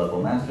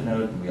multi-level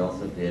masternode, and we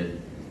also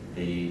did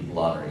the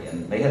lottery.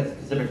 And they had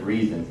specific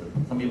reasons.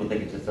 Some people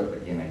think it's just sort of a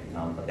gimmick,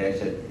 but they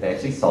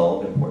actually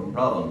solve important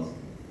problems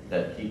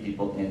that keep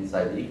people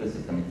inside the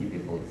ecosystem and keep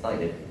people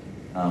excited.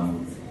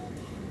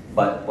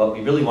 But what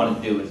we really want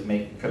to do is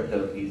make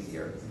crypto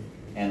easier.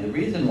 And the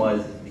reason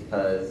was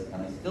because,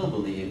 and I still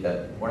believe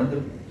that one of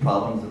the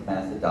problems of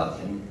mass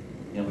adoption,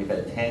 you know, we've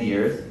had 10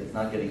 years, it's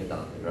not getting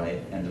adopted,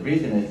 right? And the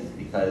reason is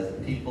because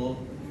the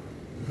people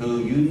who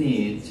you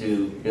need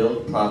to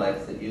build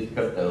products that use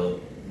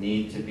crypto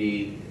need to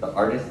be the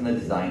artists and the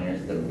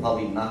designers that are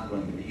probably not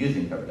going to be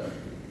using crypto.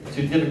 It's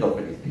too difficult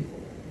for these people.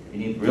 You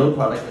need real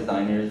product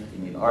designers, you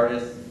need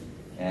artists,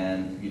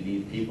 and you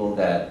need people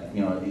that,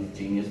 you know, are these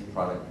genius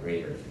product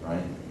creators,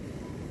 right?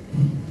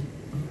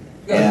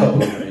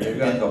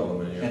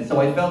 And so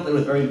I felt it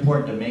was very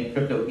important to make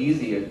crypto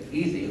easy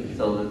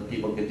so that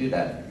people could do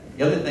that.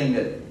 The other thing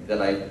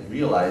that I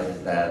realized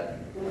is that,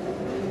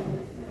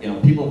 you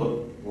know, people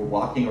were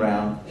walking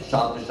around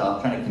shop to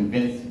shop trying to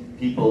convince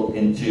people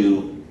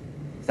into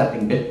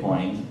accepting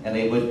Bitcoin, and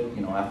they would,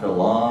 you know, after a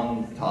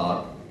long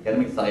talk, get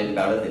them excited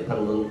about it, they put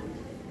a little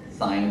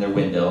sign in their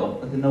window,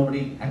 but then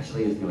nobody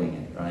actually is doing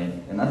it, right?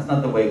 And that's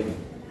not the way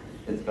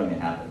it's going to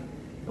happen.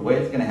 The way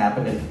it's going to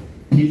happen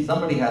is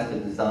somebody has to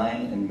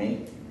design and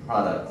make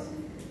products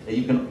that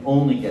you can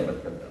only get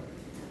with crypto.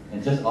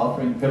 And just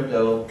offering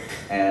crypto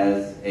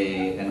as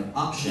an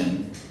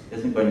option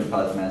isn't going to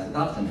cause mass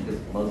adoption because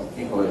most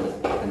people are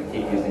just going to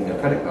keep using their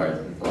credit cards.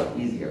 It's a lot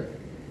easier.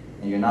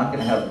 And you're not going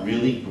to have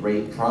really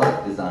great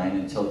product design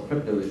until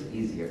crypto is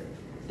easier.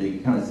 So you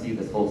can kind of see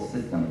this whole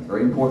system. It's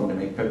very important to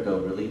make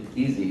crypto really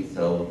easy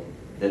so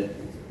that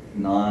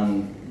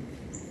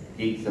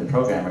non-geeks and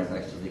programmers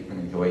actually can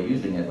enjoy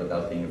using it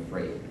without being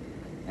afraid.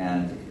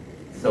 And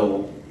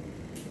so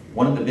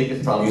one of the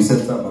biggest problems... You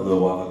said something a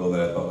little while ago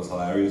that I thought was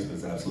hilarious, but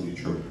it's absolutely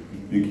true.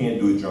 You can't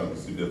do it drunk,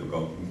 it's too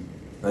difficult.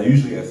 Now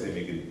usually I say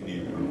make it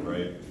idiot-proof,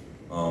 right?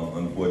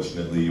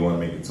 Unfortunately, you want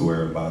to make it to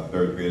where about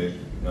third grader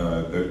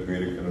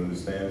can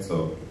understand.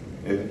 So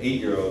if an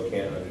 8-year-old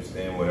can't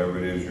understand whatever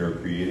it is you're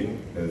creating,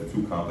 it's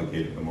too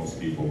complicated for most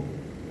people.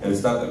 And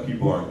it's not that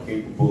people aren't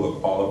capable or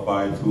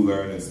qualified to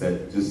learn, it's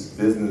that just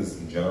business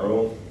in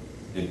general,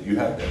 if you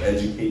have to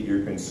educate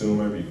your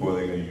consumer before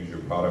they're going to use your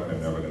product, they're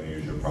never going to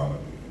use your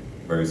product.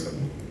 Very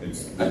simple.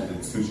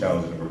 It's too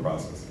challenging of a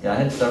process. Yeah, I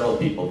had several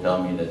people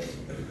tell me that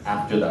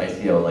after the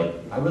ICO, like,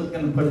 I was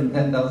going to put in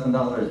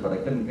 $10,000, but I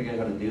couldn't figure out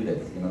how to do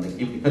this. You know,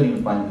 you couldn't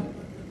even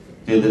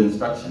do the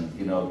instructions,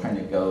 you know, trying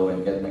to go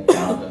and get an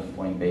account on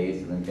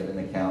Coinbase and then get an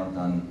account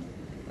on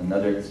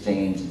another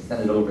exchange and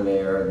send it over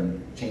there and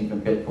then change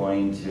from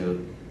Bitcoin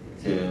to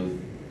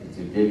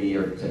Divi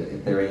or to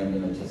Ethereum,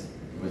 and it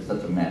was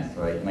such a mess,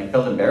 right? And I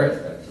felt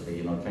embarrassed actually,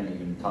 you know, trying to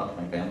even talk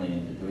my family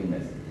into doing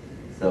this.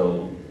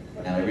 So,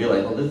 and I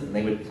realized, well, and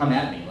they would come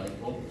at me like,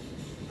 well,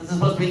 this is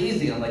supposed to be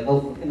easy. And I'm like, well,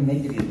 we're going to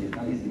make it easy. It's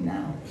not easy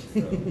now.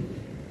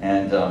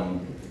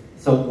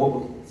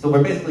 So, so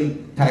we're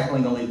basically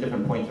tackling all these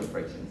different points of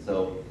friction.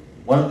 So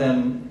one of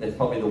them is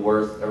probably the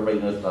worst. Everybody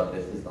knows about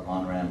this, is the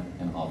on-ramp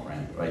and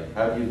off-ramp, right?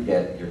 How do you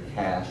get your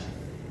cash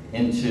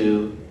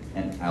into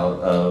and out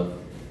of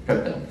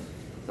crypto?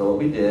 So what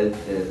we did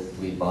is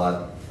we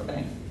bought a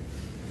bank.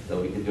 So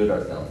we could do it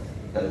ourselves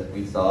because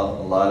we saw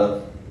a lot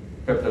of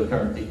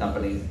cryptocurrency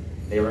companies,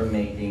 they were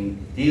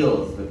making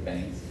deals with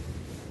banks.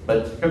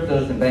 But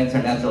cryptos and banks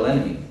are natural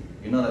enemies.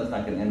 You know that's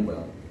not going to end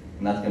well.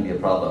 And that's going to be a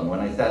problem. When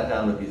I sat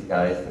down with these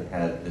guys that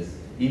had this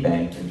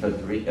e-bank in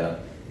Costa Rica,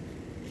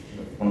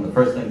 one of the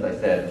first things I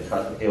said was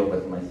across the table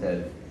with them, I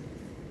said,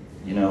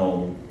 you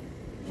know,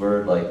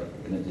 we're like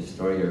going to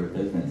destroy your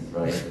business,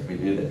 right, if we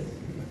do this.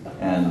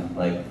 And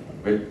like,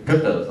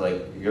 cryptos,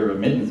 like your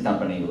remittance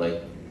company,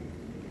 like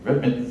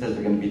remittances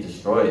are going to be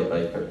destroyed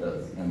by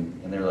cryptos.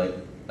 And they're like,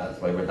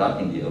 that's why we're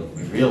talking to you.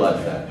 We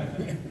realize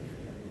that.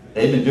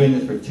 They've been doing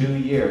this for 2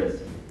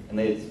 years, and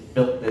they've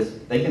built this.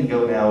 They can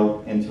go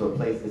now into a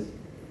place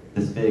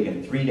this big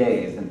in 3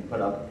 days and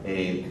put up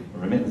a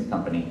remittance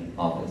company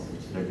office,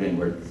 which they're doing.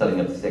 We're setting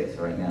up 6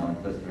 right now in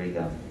Costa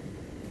Rica.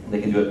 They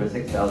can do it for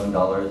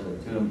 $6,000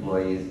 with 2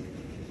 employees,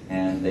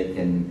 and they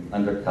can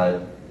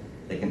undercut.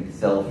 They can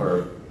sell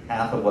for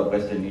half of what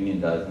Western Union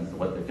does. And so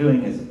what they're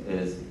doing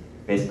is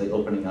basically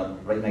opening up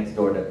right next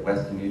door to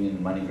Western Union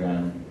and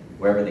MoneyGram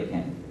wherever they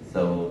can.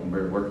 So, and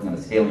we're working on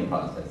a scaling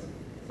process.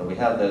 So we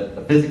have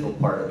the physical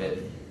part of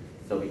it,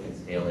 so we can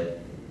scale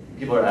it.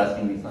 People are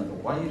asking me, like,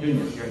 why are you doing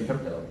this? You're in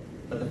crypto.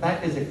 But the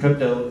fact is that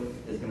crypto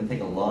is going to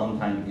take a long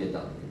time to be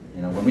adopted.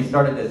 You know, when we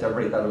started this,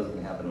 everybody thought it was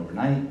going to happen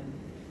overnight,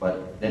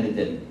 but then it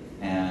didn't.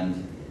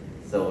 And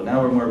so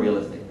now we're more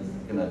realistic. This is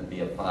going to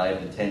be a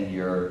 5 to 10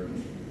 year,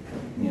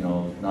 you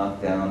know,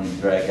 knock down,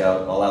 drag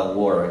out, all out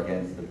war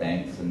against the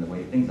banks and the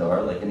way things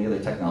are. Like any other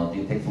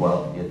technology, it takes a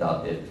while to be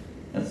adopted.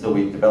 And so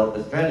we've developed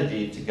a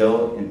strategy to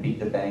go and beat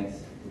the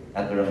banks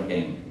at their own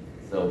game.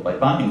 So by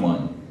buying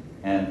one,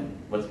 and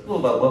what's cool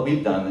about what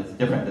we've done that's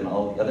different than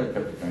all the other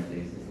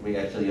cryptocurrencies is we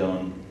actually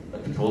own a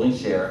controlling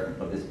share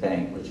of this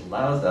bank, which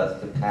allows us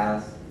to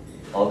pass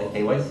all the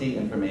KYC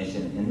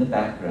information in the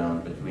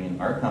background between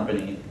our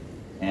company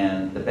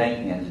and the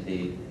banking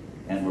entity,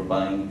 and we're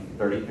buying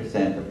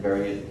 30% of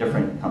various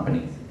different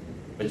companies,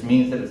 which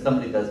means that if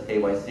somebody does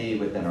KYC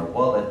within our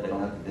wallet, they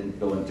don't have to then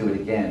go and do it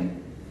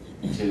again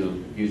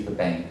to use the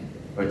bank,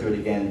 or do it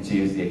again to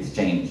use the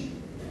exchange.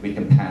 We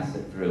can pass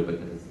it through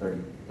because it's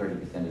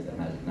 30% is that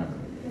magic number.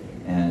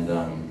 And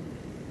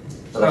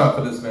shout out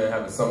for this man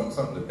having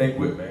something to think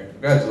with, man.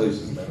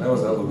 Congratulations, man. That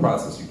was a hell of a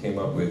process you came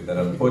up with that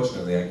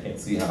unfortunately I can't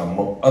see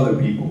how other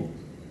people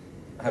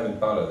haven't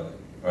thought of it,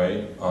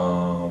 right?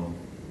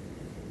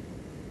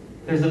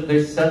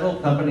 There's several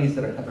companies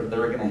that are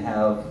going to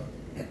have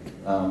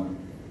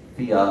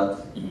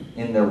fiat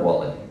in their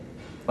wallet,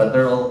 but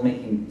they're all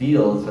making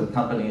deals with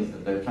companies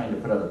that they're trying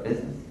to put out of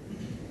business.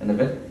 And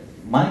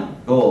my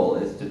goal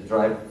is to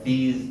drive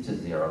fees to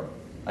 0.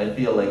 I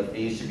feel like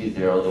fees should be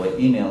 0 the way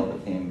email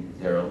became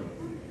 0,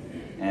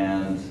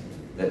 and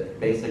that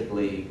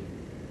basically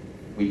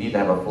we need to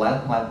have a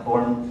flat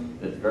platform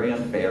that's very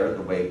unfair.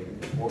 The way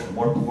the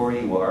more poor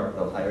you are,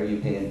 the higher you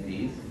pay in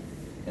fees,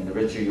 and the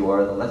richer you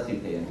are, the less you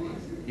pay in fees.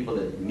 People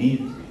that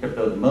need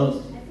crypto the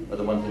most are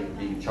the ones that are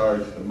being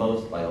charged the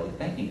most by all these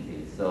banking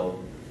fees.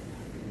 So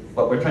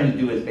what we're trying to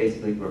do is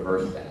basically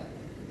reverse that.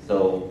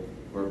 So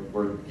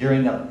we're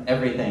gearing up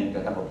everything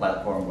to have a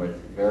platform where it's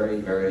very,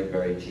 very,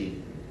 very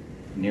cheap,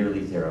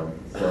 nearly 0.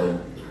 So,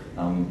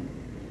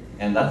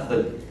 and that's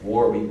the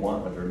war we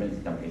want with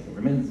remittance companies. The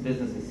remittance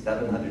business is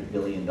 $700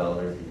 billion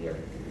a year,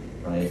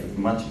 right? It's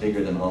much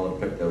bigger than all of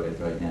crypto is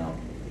right now.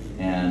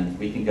 And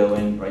we can go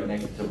in right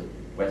next to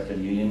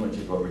Western Union, which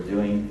is what we're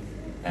doing.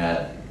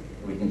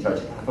 We can charge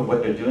half of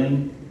what they're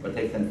doing. What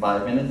takes them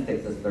 5 minutes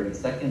takes us 30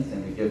 seconds,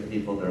 and we give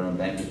people their own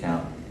bank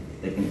account.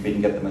 We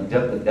can get them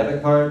a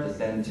debit card to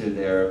send to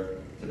their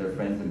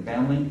friends and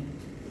family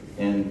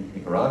in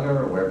Nicaragua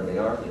or wherever they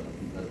are, like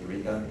in Costa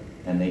Rica,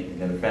 and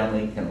their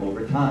family can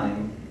over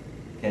time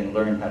can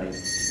learn how to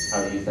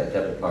use that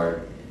debit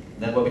card.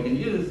 And then what we can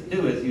do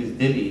is use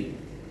Divi.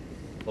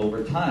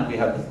 Over time, we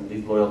have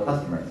these loyal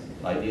customers.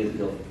 The idea is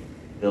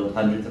build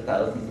hundreds of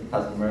thousands of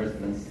customers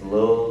and then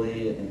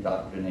slowly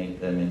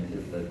indoctrinate them into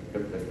the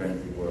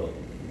cryptocurrency world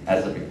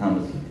as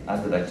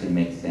it actually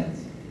makes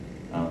sense.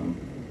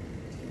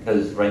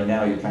 Because right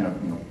now you're trying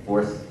to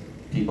force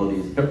people to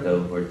use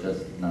crypto who are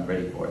just not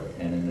ready for it.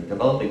 And in the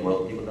developing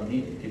world, people don't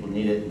need it. People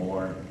need it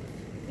more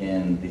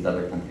in these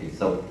other countries.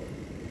 So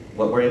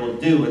what we're able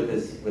to do with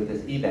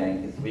this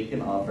e-bank is we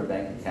can offer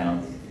bank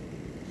accounts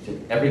to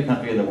every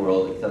country in the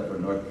world except for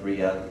North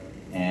Korea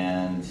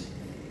and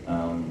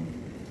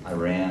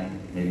Iran,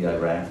 maybe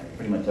Iraq,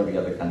 pretty much every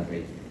other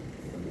country.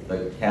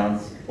 The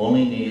accounts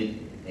only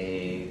need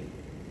a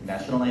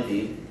national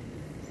ID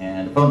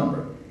and a phone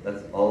number.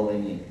 That's all they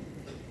need,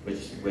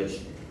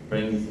 which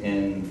brings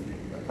in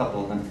a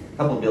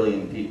couple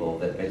billion people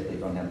that basically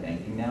don't have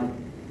banking now,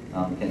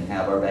 can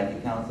have our bank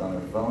accounts on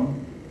their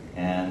phone,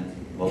 and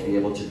we'll be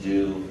able to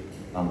do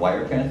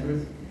wire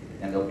transfers,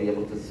 and they'll be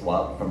able to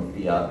swap from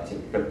fiat to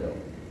crypto.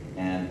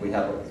 And we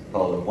have what's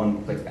called a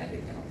one-click bank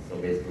account. So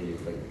basically you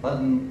click the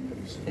button,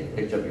 take a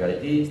picture of your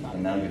ID,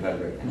 and now you have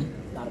your account.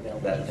 Not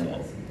available. That's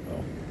simple.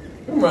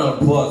 Give a round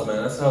of applause,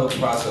 man. That's how the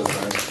process,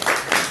 man.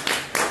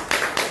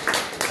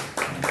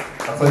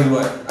 I'll tell you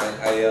what,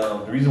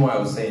 the reason why I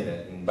was saying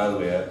that, and by the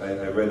way,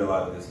 I read a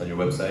lot of this on your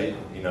website,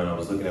 and I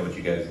was looking at what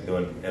you guys are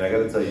doing, and I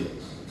gotta tell you,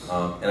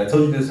 and I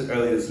told you this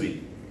earlier this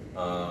week,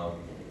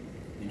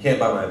 you can't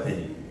buy my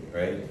opinion,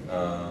 right?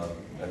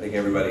 I think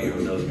everybody here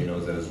who knows me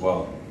knows that as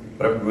well.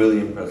 But I'm really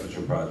impressed with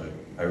your project.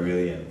 I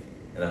really am.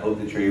 And I hope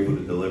that you're able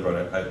to deliver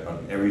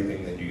on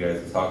everything that you guys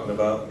are talking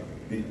about.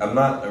 I'm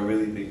not a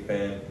really big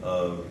fan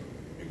of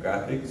your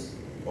graphics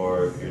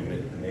or the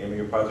name of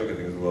your project. I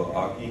think it's a little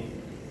awky.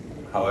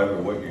 However,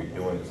 what you're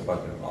doing is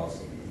fucking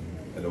awesome.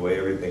 And the way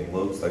everything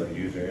looks, like the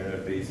user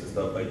interface and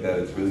stuff like that,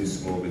 it's really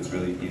smooth, it's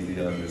really easy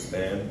to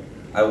understand.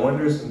 I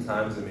wonder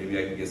sometimes that maybe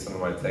I can get some of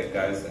my tech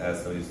guys to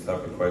ask some of these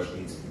tougher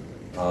questions.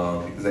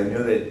 Because I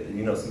know that,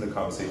 you know, some of the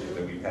conversations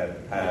that we've had in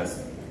the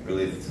past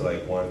related to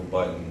like one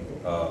button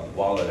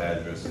wallet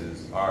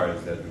addresses are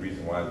is that the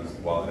reason why these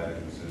wallet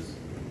addresses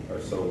are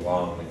so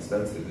long and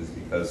extensive is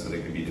because so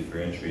they can be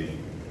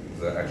differentiating.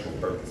 There's an actual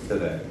purpose to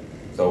that.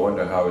 So I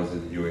wonder how is it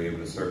that you were able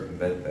to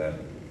circumvent that?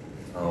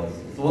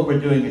 So what we're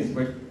doing is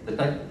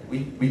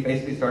we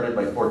basically started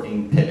by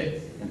forking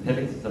pivots, and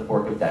pivots is a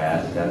fork of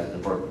Dash, Dash is a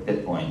fork of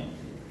Bitcoin.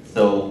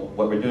 So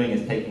what we're doing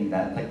is taking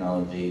that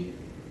technology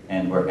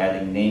and we're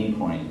adding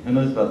Namecoin. Who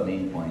knows about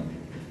Namecoin?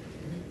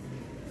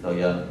 So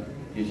yeah,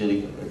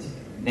 usually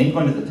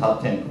Namecoin is a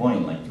top 10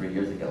 coin like 3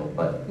 years ago,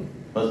 but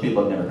most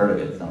people have never heard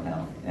of it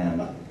somehow.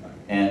 And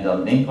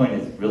Namecoin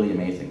is really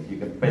amazing. So you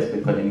can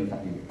basically put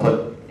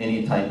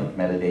any type of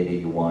metadata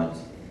you want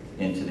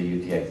into the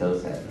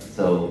UTXO set.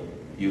 So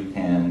you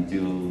can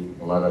do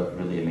a lot of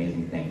really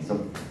amazing things. So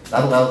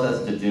that allows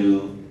us to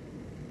do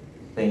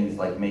things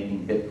like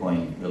making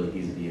Bitcoin really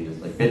easy to use.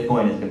 Like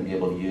Bitcoin is going to be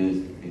able to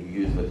be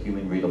used with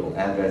human readable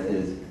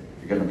addresses.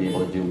 You're going to be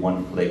able to do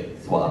one-click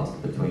swaps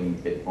between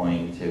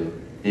Bitcoin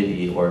to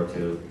Divi or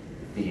to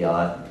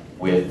fiat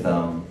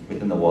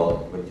within the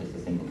wallet with just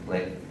a single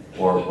click,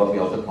 or what we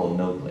also call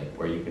no-click,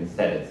 where you can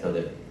set it so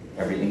that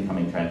every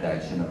incoming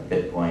transaction of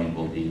Bitcoin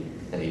will be,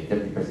 say,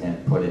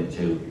 50% put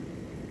into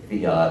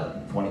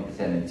fiat, 20%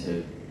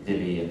 into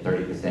Divi, and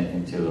 30%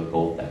 into a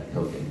gold-backed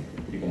token.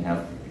 You can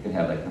have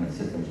that kind of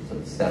system just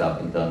sort of set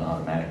up and done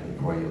automatically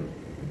for you.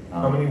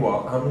 How many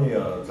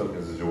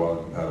tokens is your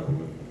wallet compatible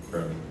with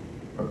currently?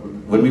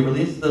 When we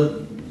release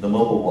the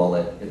mobile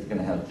wallet, it's going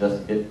to have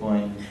just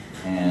Bitcoin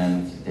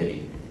and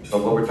Divi.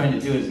 But what we're trying to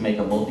do is make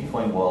a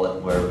multi-coin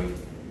wallet where we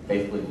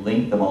basically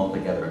link them all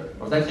together.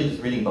 I was actually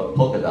just reading about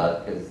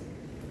Polkadot because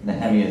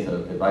Nehemi is an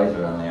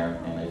advisor on there,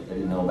 and I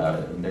didn't know about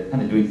it. And they're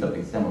kind of doing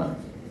something similar.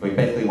 We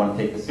basically want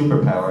to take the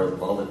superpowers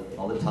of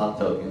all the top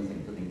tokens,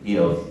 including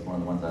EOS, one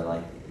of the ones I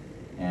like,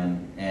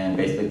 and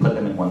basically put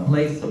them in one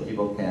place so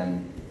people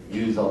can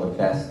use all the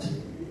best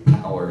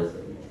powers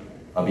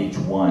of each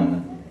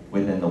one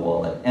within the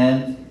wallet.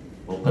 And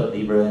we'll put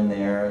Libra in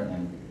there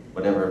and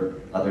whatever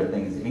other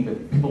things. I mean,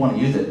 if people want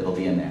to use it, it'll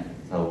be in there.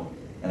 So,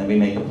 and then we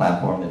make a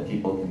platform that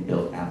people can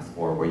build apps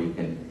for where you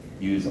can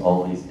use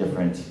all these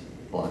different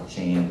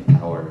blockchain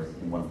powers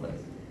in one place.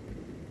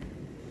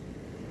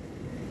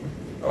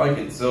 I like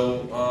it.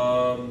 So,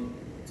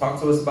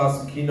 talk to us about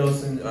some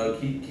keynotes and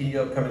key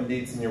upcoming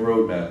dates in your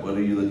roadmap. What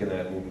are you looking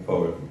at moving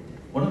forward?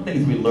 One of the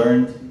things we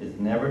learned is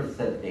never to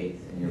set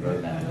dates in your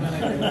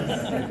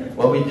roadmap.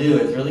 What we do,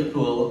 it's really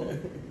cool.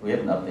 We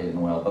haven't updated in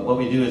a while, but what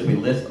we do is we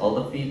list all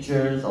the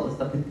features, all the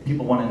stuff that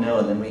people want to know,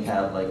 and then we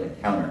have like a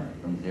counter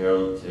from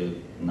 0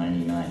 to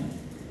 99.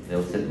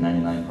 They'll sit at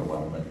 99 for a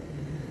while, but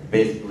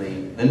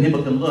basically, then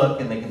people can look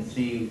and they can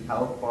see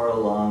how far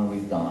along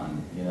we've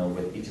gone, you know,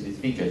 with each of these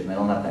features, and they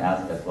don't have to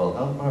ask us, well,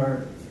 how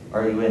far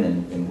are you in,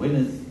 and when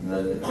is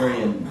the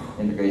Ethereum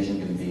integration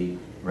going to be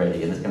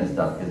ready, and this kind of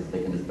stuff, because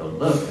they can just go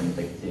look and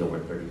they can see, oh, we're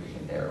 30%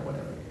 there or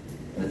whatever.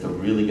 And it's a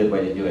really good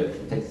way to do it.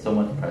 It takes so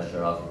much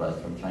pressure off of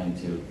us from trying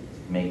to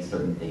make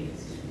certain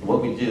dates. So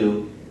what we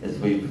do is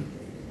we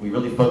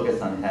really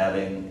focus on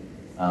having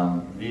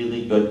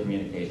really good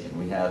communication.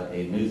 We have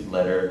a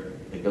newsletter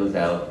that goes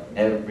out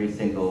every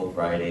single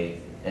Friday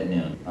at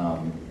noon.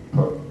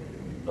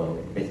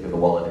 So basically the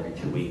wallet every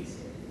 2 weeks.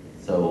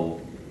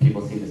 So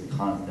people see this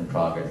constant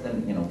progress.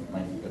 And you know,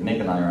 Nick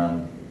and I are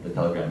on the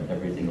Telegram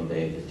every single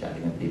day, just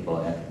chatting with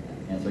people,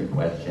 answering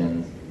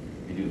questions.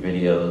 We do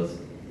videos.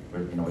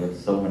 We have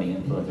so many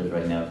influencers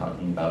right now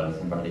talking about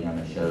us, inviting on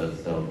their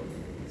shows. So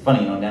it's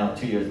funny, now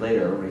 2 years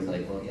later, everybody's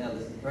like, well, yeah,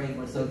 this is great,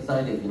 we're so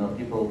excited.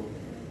 People,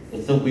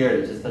 it's so weird,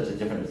 it's just such a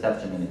different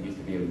reception than it used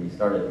to be when we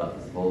started about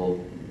this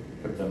whole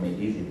crypto made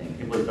easy thing.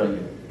 People are starting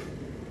to,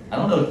 I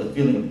don't know, it's a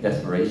feeling of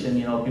desperation,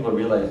 people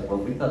realize, well,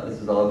 we thought this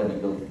was all going to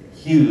go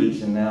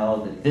huge, and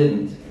now it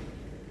didn't,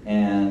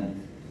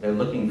 and they're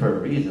looking for a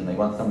reason. They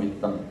want somebody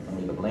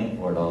to blame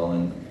for it all,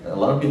 and a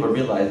lot of people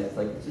realize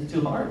it's just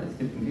too hard, it's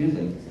too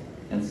confusing.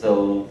 And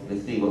so they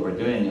see what we're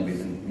doing, and we've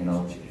been,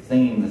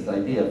 singing this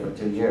idea for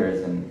 2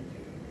 years,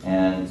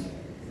 and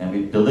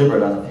we've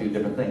delivered on a few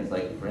different things.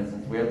 Like, for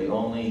instance, we are the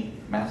only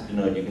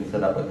masternode you can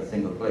set up with a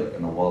single click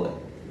in a wallet.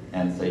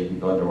 And so you can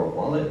go into our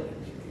wallet,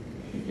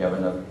 if you have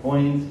enough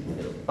coins, you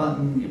hit a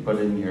button, you put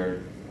in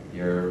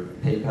your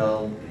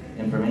PayPal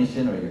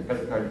information or your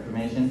credit card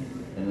information,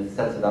 and it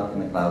sets it up in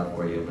the cloud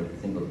for you with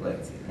a single click.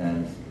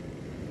 And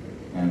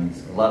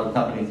a lot of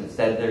companies have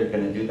said they're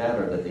going to do that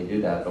or that they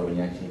do that, but when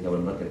you actually go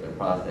and look at their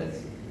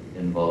process, it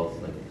involves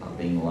like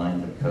copying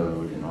lines of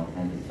code and all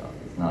kinds of stuff.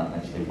 It's not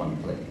actually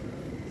one click.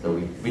 So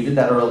we did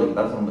that early.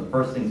 That's one of the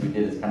first things we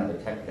did is kind of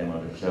a tech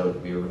demo to show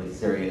that we were really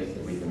serious,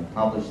 that we can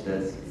accomplish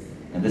this,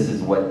 And this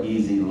is what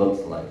easy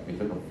looks like. We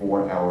took a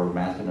 4-hour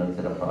masternode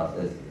setup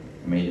process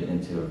and made it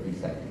into a few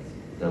seconds.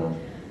 So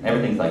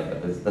everything's like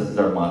that. This is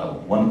our motto.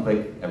 One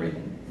click,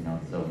 everything. You know.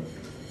 So,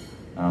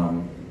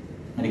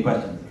 any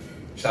questions?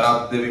 Shout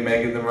out to Divi,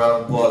 man. Give them a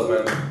round of applause,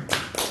 man.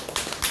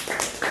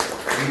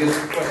 We get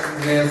some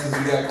questions and answers.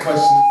 We got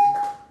questions.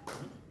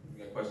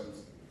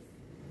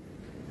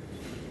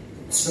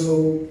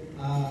 So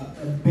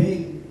a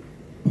big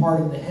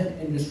part of the hemp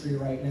industry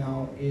right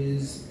now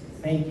is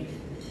banking.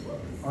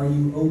 Are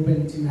you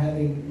open to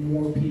having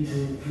more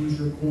people use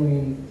your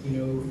coin, you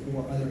know,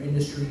 for other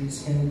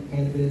industries,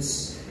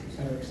 cannabis, et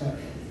cetera, et cetera?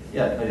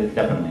 Yeah,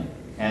 definitely.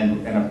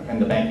 And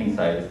the banking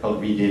side is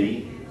called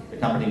Divi. The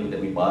company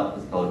that we bought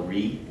is called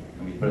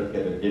and we put it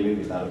together Divi.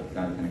 We thought it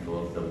sounded kind of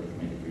cool, so we just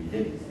made it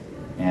Divi.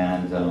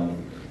 And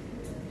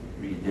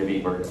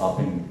Divi, we're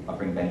offering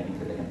banking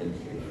to the hemp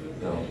industry.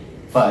 So,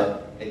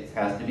 but it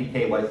has to be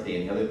KYC.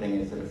 And the other thing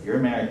is that if you're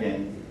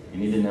American, you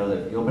need to know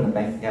that if you open a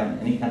bank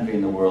account in any country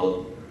in the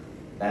world,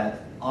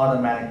 that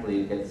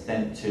automatically gets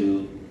sent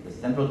to the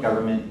central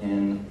government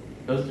in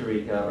Costa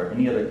Rica or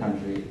any other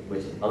country,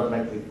 which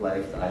automatically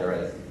flags the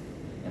IRS.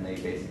 And they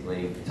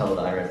basically tell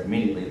the IRS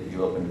immediately that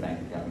you opened a bank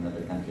account in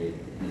another country.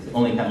 And it's the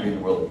only country in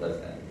the world that does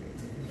that.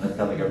 That's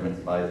how the government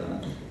spies on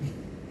us.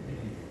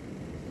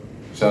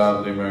 Shout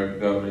out to the American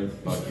government.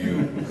 Fuck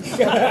you. Thank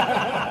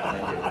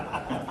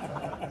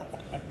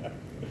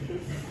you.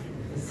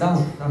 It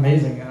sounds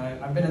amazing.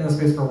 I've been in this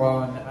space for a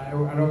while, and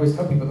I'd always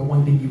tell people the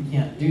one thing you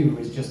can't do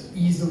is just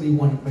easily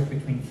one click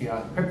between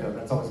fiat and crypto.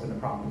 That's always been the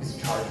problem, because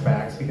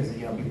chargebacks, because of,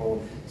 you know,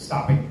 people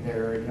stopping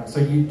their, you know.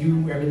 So you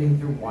do everything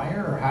through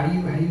wire, or how do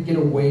you get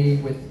away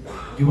with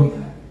doing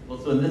that? Well,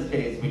 so in this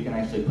case, we can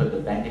actually put the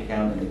bank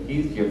account and the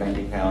keys to your bank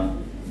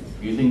account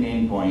using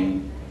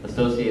Namecoin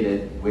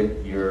associated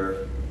with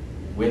your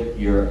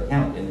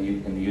account in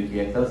the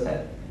UTXO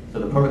set. So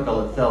the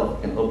protocol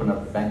itself can open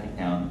up the bank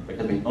account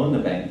because we own the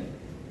bank.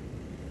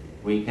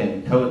 We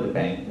can code the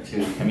bank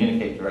to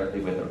communicate directly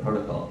with our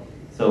protocol.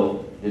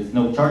 So there's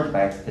no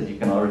chargebacks because you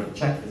can already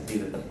check to see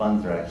that the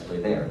funds are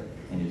actually there,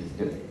 and you just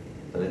do it.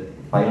 So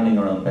that by owning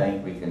our own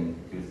bank, we can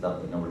do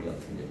stuff that nobody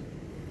else can do.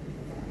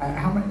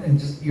 How many? And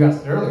just you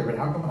asked it earlier, but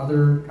how come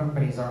other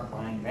companies aren't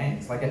buying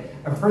banks? Like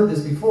I've heard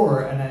this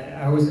before, and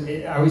I always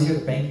hear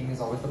that banking is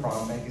always the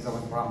problem. Banking is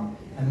always the problem.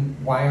 And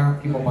why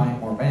aren't people buying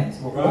more banks?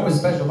 What was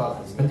special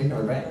about this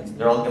particular bank?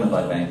 They're all going to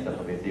buy banks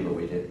after they see what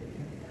we did.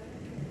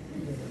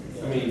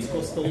 I mean, It's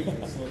Costa Rica,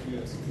 it's not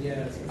US.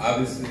 Yeah.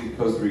 obviously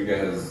Costa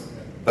Rica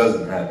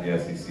doesn't have the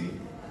SEC,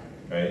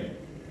 right?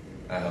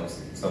 That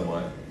helps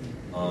somewhat.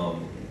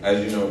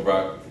 As you know,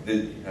 Brock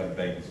did have a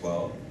bank as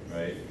well,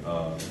 right?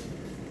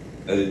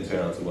 That didn't turn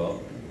out so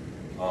well.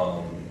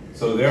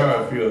 So there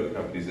are a few other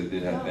companies that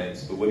did have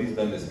banks, but what he's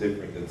done is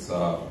different. It's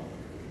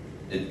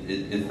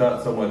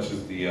not so much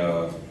as the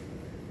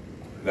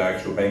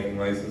actual banking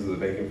license or the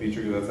banking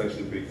feature, because that's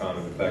actually pretty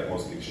common. In fact,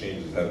 most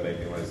exchanges have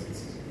banking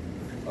licenses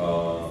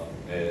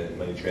and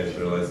money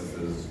transfer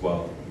licenses as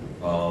well.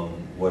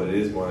 What it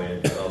is more than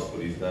anything else,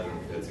 what he's done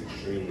that's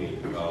extremely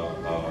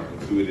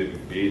intuitive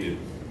and creative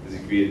is he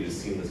created a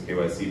seamless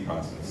KYC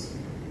process.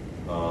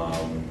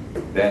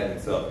 That in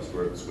itself is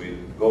worth its weight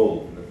in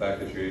gold. And the fact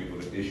that you're able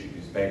to issue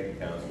these bank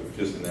accounts with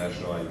just a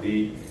national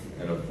ID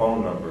and a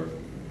phone number,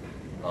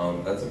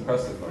 that's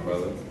impressive, my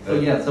brother. So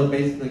yeah, so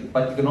basically,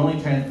 but you can only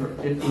transfer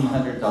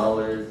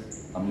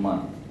 $1,500 a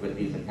month with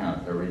these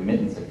accounts. They're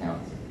remittance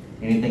accounts.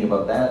 Anything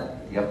above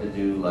that, you have to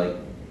do like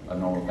a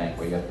normal bank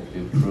where you have to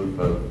do proof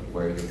of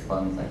where your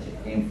funds actually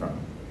came from,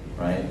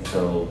 right?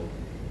 So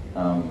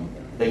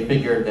they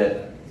figured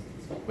that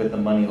with the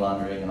money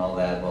laundering and all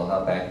that, well,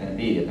 how bad can it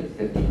be if it's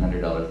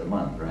 $1,500 a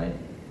month, right?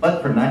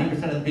 But for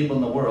 90% of the people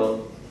in the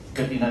world,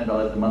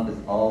 $1,500 a month is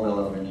all they'll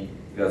ever need.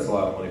 That's a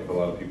lot of money for a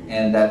lot of people.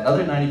 And that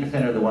other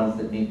 90% are the ones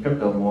that need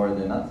crypto more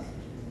than us.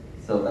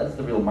 So that's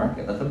the real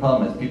market. That's the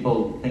problem, is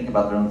people think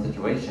about their own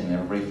situation.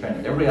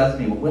 Everybody asks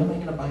me, well, when am I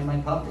going to buy my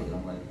coffee? And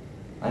I'm like,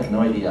 I have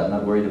no idea. I'm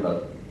not worried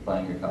about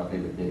buying your coffee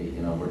with Divi.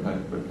 You know, we're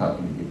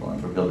talking to people,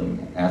 and we're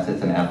building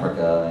assets in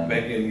Africa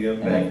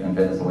and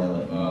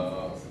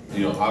Venezuela.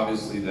 You know,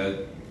 obviously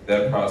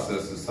that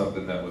process is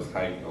something that was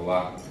hyped a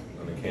lot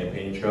on the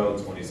campaign trail in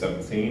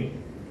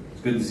 2017.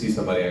 It's good to see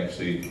somebody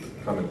actually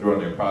coming through on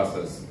their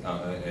process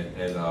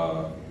and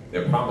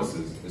their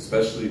promises,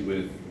 especially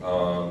with,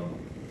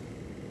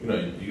 you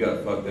know, you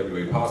got fucked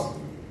every way possible.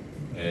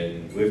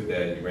 And with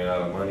that, you ran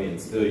out of money, and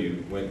still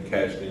you went and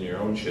cashed in your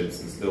own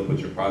chips and still put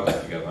your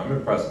project together. I'm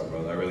impressed, my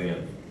brother. I really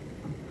am.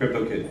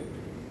 Crypto Kid,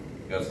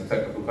 you got some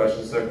technical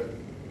questions, sir?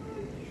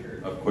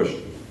 Sure. Of course.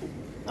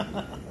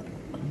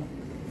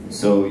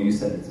 So you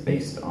said it's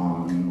based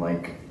on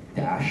like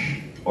Dash,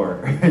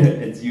 or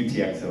it's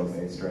UTXO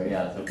based, right?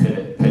 Yeah, so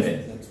pivot.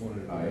 That's one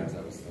of the things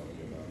I was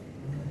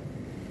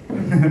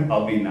talking about.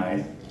 I'll be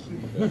nice.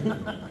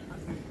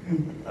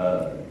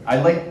 I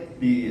like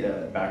the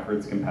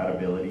backwards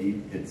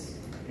compatibility. It's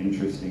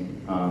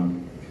interesting.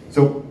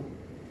 So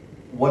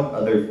what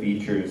other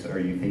features are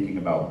you thinking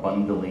about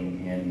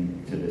bundling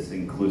into this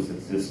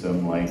inclusive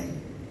system, like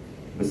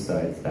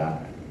besides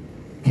that?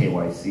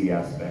 KYC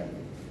aspect?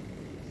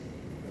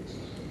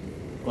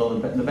 Well,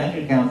 the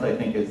bank accounts, I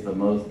think, is the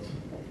most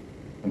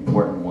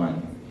important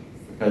one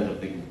because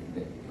of the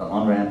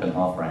on-ramp and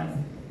off-ramp.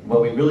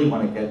 What we really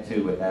want to get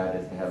to with that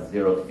is to have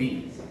zero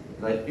fees.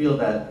 Because I feel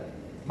that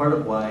part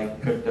of why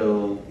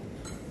crypto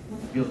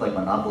feels like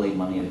monopoly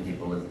money to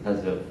people is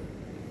because of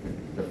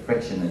the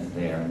friction that's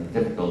there and the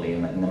difficulty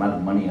and the amount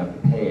of money you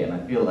have to pay. And I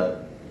feel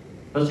that,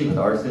 especially with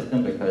our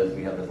system, because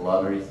we have this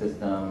lottery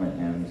system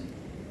and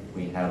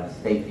we have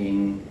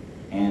staking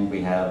and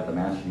we have the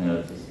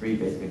masternodes, there's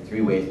basically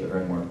three ways to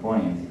earn more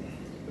coins.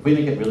 If we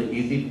make it really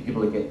easy for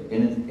people to get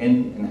in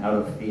and out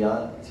of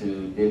fiat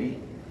to Divi,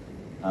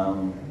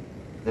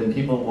 then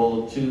people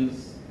will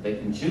choose, they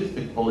can choose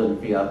to hold it in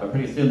fiat, but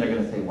pretty soon they're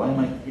going to say, why am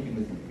I keeping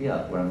this in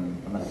fiat where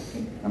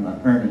I'm not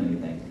earning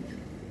anything?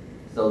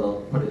 So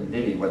they'll put it in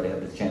Divi where they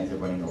have this chance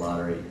of winning the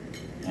lottery.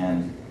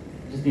 And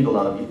you just need a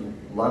lot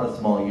of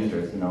small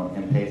users. You know,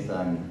 M-Pesa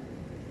and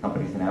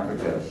companies in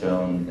Africa have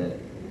shown that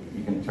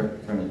you can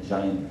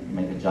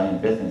make a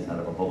giant business out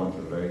of a whole bunch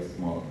of very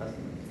small customers.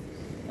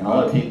 And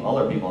all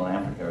our people in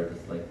Africa are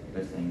just like,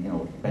 they're saying, you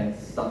know,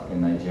 banks suck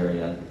in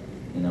Nigeria.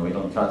 You know, we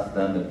don't trust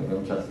them, we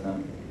don't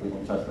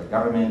trust the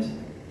government.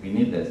 We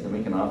need this, and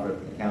we can offer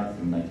accounts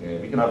in Nigeria.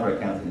 We can offer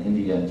accounts in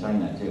India and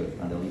China too. It's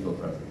not illegal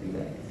for us to do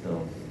that.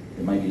 So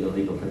it might be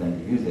illegal for them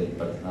to use it,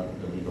 but it's not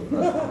illegal for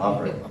us to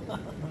offer it.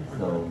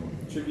 So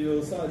tricky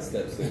little side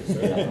steps,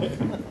 right?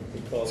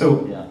 Yeah.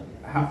 So yeah.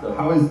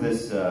 How is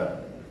this?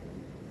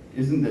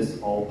 Isn't this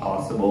all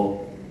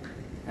possible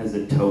as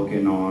a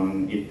token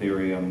on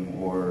Ethereum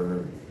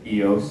or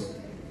EOS?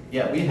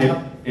 Yeah, we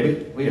have.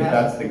 If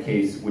that's the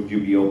case, would you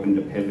be open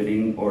to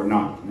pivoting, or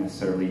not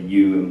necessarily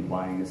you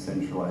implying a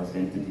centralized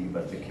entity,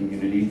 but the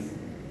community?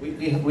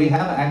 We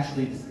have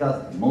actually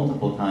discussed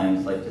multiple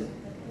times, like just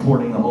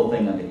porting the whole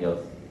thing onto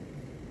EOS.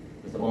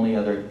 It's the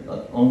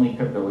only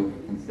crypto we've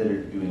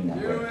considered doing that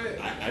way.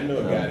 I know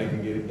a guy that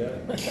can get it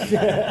done.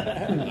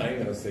 I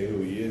ain't gonna say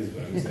who he is,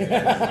 but I'm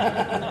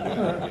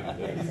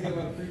saying he's got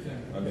about 3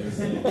 times.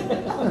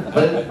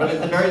 But at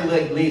the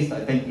very least,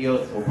 I think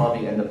EOS will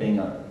probably end up being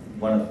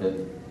one of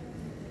the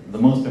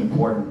most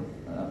important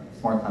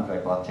smart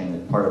contract blockchain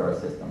that's part of our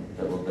system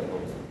that will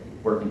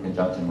work in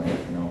conjunction with it.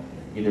 You know,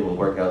 either we'll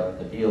work out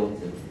a deal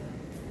to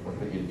work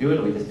with you to do it,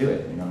 or we just do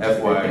it. You know,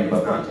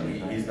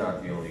 FYI, he's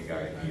not the only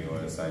guy in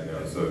EOS I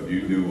know. So if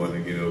you do want to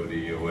get over to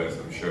EOS,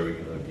 I'm sure we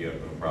can hook you up,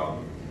 no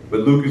problem.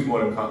 But Luke is more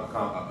than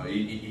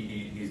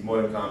he's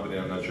more than competent.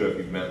 I'm not sure if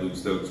you've met Luke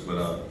Stokes,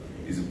 but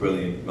he's a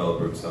brilliant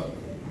developer himself.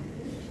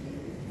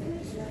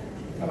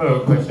 I have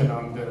a question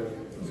on the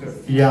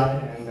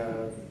fiat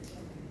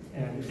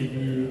and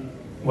Divi.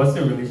 What's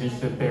the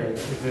relationship there?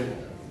 Is it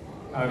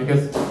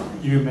because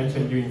you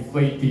mentioned you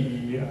inflate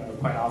Divi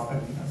quite often?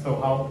 So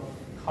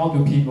how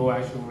do people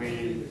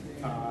actually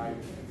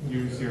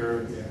use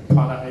your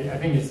product? I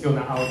think it's still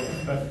not out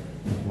there, but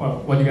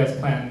what do you guys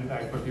plan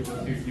for people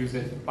to use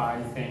it to buy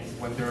things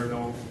when there are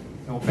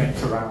no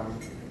banks around?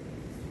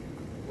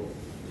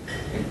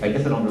 I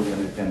guess I don't really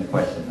understand the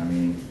question. I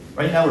mean,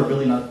 right now we're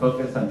really not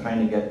focused on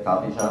trying to get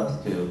coffee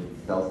shops to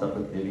sell stuff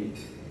with Divi.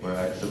 We're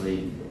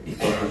actually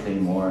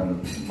focusing more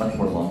on much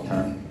more long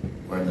term.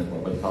 We're in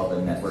what we call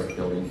the network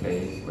building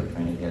phase. We're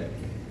trying to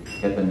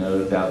get the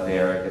nodes out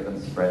there, get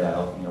them spread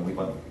out. You know, we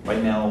want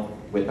right now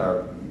with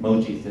our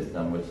Moji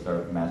system, which is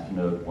our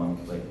masternode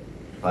one-click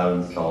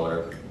cloud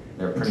installer.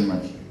 They're pretty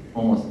much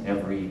almost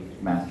every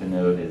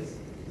masternode is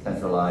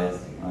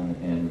centralized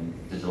in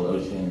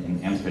DigitalOcean in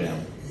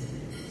Amsterdam.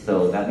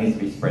 So that needs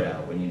to be spread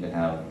out. We need to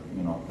have,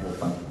 you know, a whole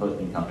bunch of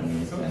hosting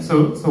companies.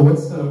 So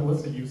what's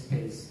the use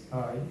case?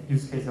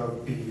 Use case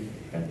of Divi?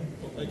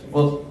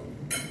 Well,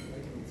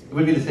 it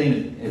would be the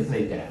same as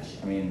say Dash.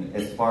 I mean,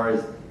 as far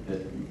as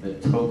the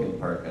token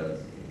part goes,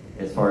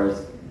 as far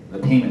as the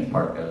payments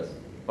part goes.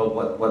 But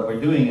what we're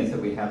doing is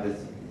that we have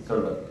this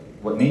sort of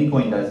what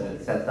Maincoin does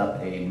is it sets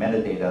up a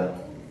metadata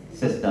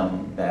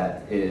system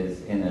that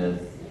is in a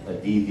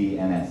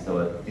DDNS, so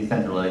a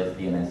decentralized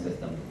DNS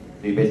system.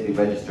 So you basically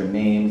register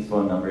names,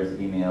 phone numbers,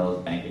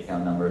 emails, bank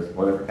account numbers,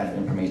 whatever kind of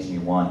information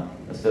you want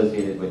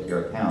associated with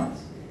your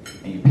accounts.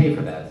 And you pay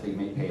for that, so you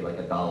may pay like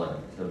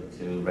 $1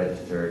 to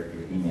register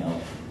your email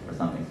or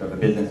something. So if a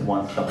business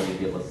wants somebody to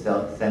be able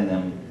to send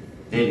them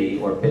Divi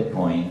or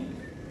Bitcoin,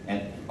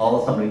 and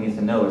all somebody needs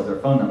to know is their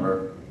phone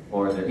number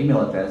or their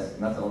email address,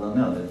 and that's all they'll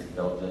know.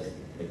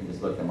 They can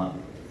just look them up,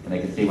 and they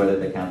can see whether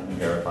the account's been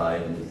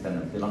verified and just send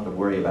them. They don't have to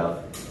worry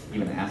about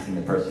even asking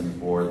the person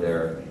for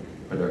their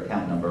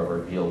account number or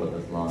deal with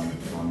this long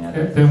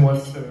address. Then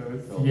what's the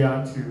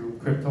fiat to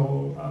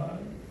crypto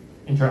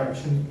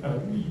interaction?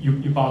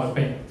 You bought a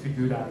bank to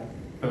do that,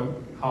 but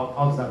how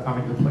does that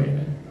come into play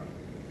then?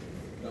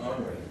 The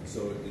on-ramp.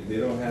 So they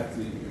don't have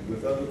to,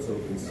 with other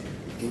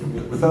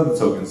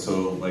tokens,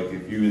 so like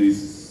if you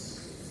release,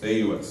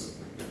 say US,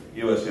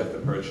 you have to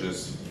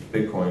purchase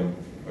Bitcoin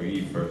or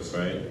ETH first,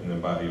 right? And then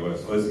buy the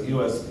US. Or is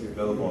US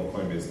available on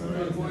Coinbase now,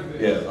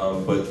 right? Yeah,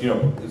 but you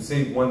know,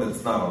 say one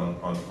that's not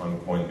on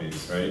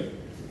Coinbase, right?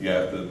 You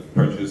have to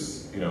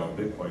purchase,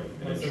 Bitcoin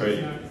and then trade.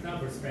 It's not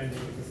for spending,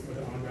 it's just for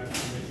the on-ramp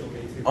initial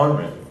base.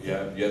 On-ramp,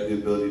 yeah. You have the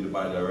ability to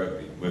buy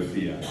directly with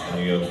fiat.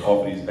 And you have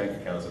all of these bank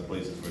accounts in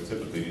places where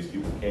typically these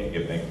people can't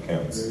get bank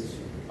accounts.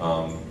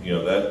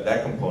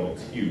 That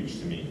component's huge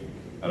to me.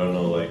 I don't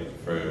know,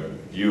 like, for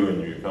you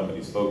and your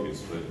company's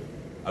focus, but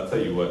I'll tell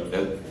you what,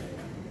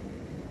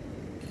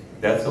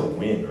 that's a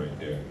win right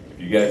there. If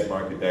you guys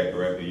market that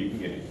correctly, you can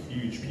get a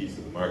huge piece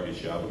of the market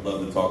share. I would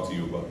love to talk to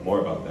you more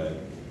about that.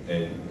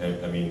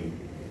 And I mean,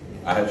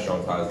 I have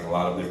strong ties in a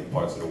lot of different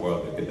parts of the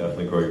world that could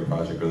definitely grow your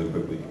project really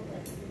quickly.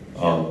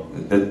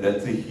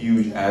 That's a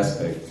huge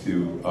aspect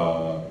to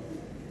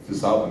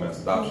solve the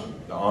mass adoption,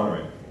 the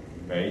on-ramp,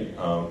 right?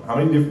 How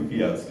many different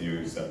fiats do you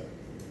accept?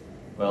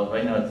 Well,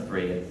 right now it's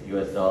 3. It's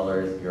US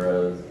dollars,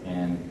 euros,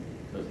 and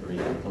Costa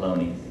Rican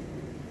colones.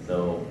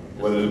 So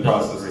what are the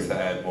processes to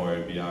add more?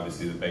 It'd be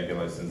obviously the banking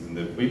license and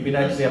the... We'd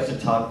actually have to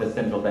talk the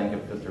Central Bank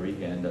of Costa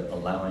Rica into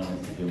allowing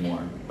us to do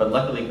more. But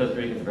luckily, Costa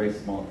Rica is a very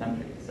small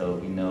country, so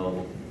we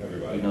know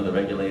everybody. We know the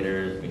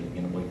regulators.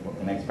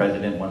 The next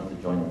president wants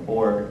to join the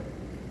board,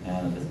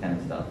 and this kind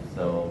of stuff.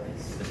 So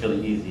it's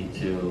really easy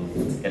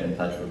to get in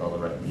touch with all the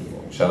right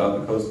people. Shout out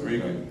to Costa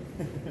Rica.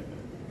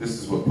 This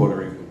is what Puerto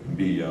Rico can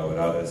be,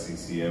 without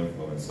SEC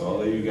influence. So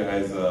all of you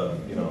guys,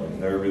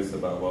 nervous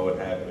about what would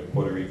happen if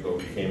Puerto Rico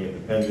became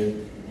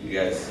independent, you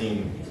guys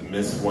seem to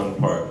miss one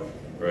part,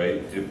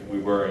 right? If we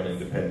were an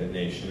independent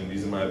nation, and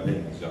these are my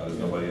opinions, y'all, there's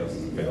nobody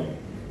else's opinion.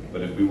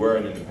 But if we were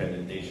an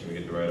independent nation, we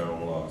get to write our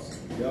own laws.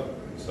 Yep.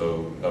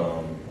 So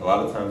a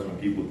lot of times when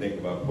people think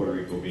about Puerto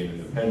Rico being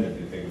independent,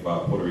 they think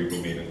about Puerto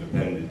Rico being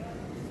independent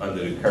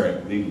under the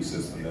current legal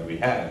system that we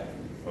have,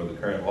 or the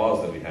current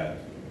laws that we have.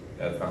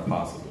 That's not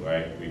possible,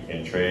 right? We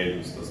can't trade,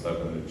 we're still stuck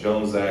under the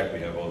Jones Act,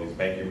 we have all these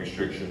banking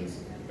restrictions,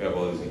 we have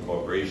all these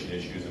incorporation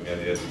issues, and we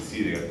have the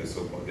SEC, they got this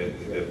so-called,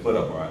 they put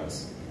up our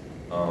ass.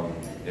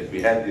 If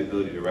we had the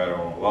ability to write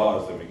our own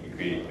laws, then we could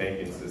create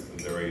banking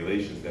systems and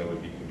regulations that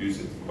would be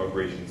conducive to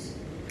corporations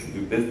to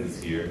do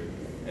business here,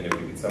 and if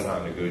we could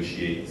somehow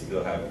negotiate and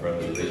still have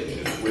friendly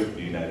relationships with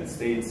the United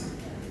States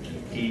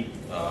and keep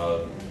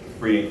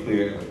free and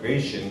clear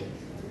immigration,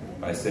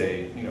 by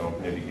say,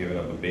 maybe giving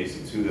up a base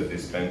or two that they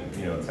spent,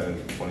 $10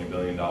 to $20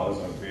 billion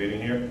on creating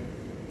here,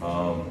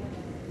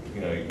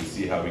 you can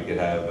see how we could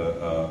have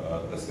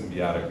a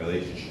symbiotic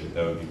relationship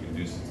that would be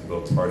conducive to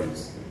both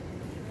parties.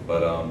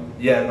 But I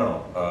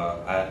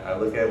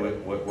look at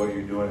what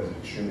you're doing as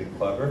extremely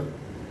clever.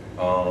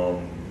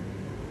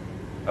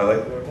 I'd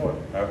like to learn more.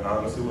 I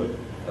honestly would.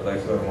 I'd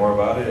like to learn more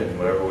about it, and in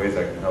whatever ways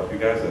I can help you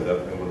guys, I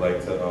definitely would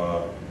like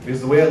to.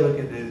 Because the way I look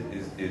at it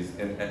is,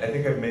 and I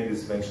think I've made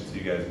this mention to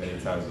you guys many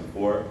times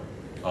before,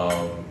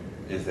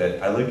 is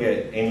that I look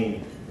at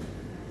any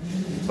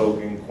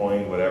token,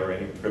 coin, whatever,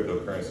 any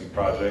cryptocurrency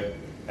project,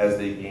 as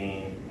they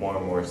gain more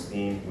and more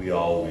steam, we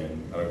all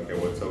win. I don't care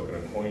what token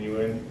or coin you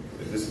in.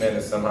 If this man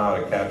is somehow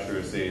to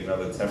capture, say,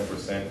 another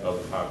 10%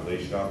 of the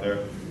population out there,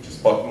 which is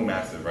fucking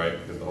massive, right?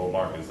 Because the whole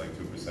market is like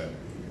 2%.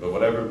 But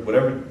whatever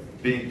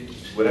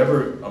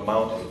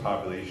amount of the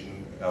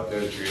population out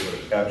there that you're able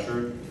to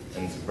capture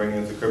and to bring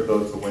into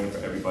crypto, it's a win for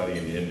everybody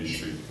in the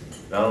industry.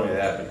 Not only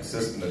that, but the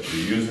system that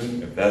you're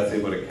using, if that's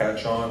able to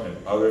catch on and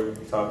other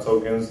top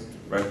tokens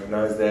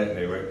recognize that and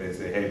they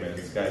say, hey man,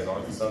 this guy's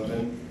onto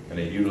something, and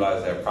they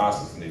utilize that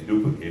process and they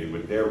duplicate it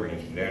with their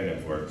range and their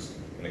networks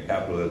and the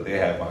capital that they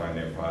have behind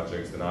their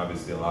projects, then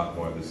obviously a lot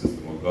more of the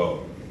system will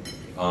go.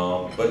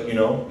 But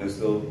there's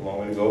still a long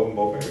way to go in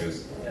both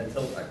areas. And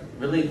so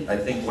I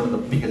think one of the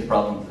biggest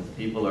problems is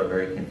people are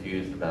very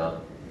confused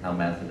about how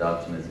mass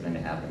adoption is going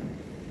to happen.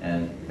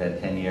 And we've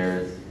had 10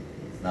 years,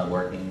 it's not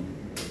working,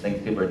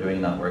 things people are doing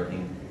not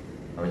working.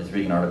 I was just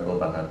reading an article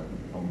about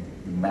how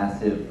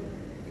massive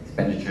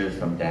expenditures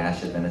from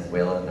Dash in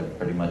Venezuela have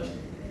pretty much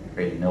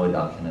created no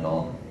adoption at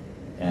all.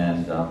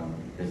 And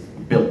there's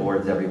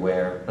billboards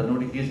everywhere, but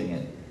nobody's using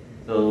it.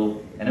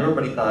 So, and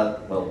everybody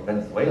thought, well,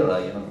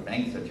 Venezuela, the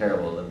banks are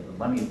terrible, the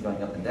money is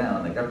going up and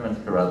down, the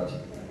government's corrupt.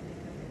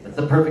 It's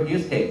a perfect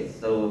use case.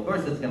 So of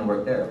course it's going to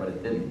work there, but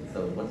it didn't.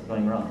 So what's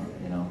going wrong?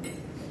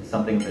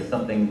 There's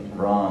something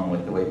wrong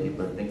with the way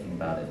people are thinking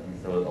about it.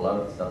 And so a lot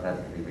of stuff has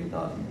to be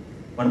rethought.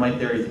 One of my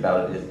theories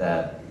about it is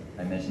that,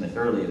 I mentioned this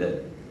earlier,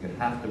 that you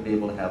have to be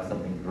able to have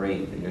something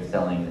great that you're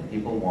selling that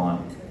people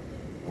want,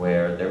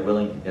 where they're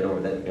willing to get over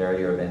that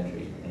barrier of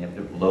entry. And you have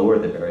to lower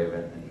the barrier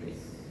of entry.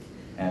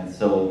 And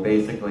so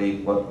basically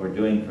what we're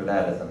doing for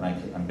that is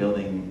I'm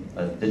building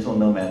a digital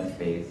nomad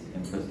space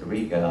in Costa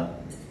Rica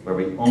where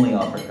we only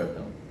offer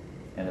crypto.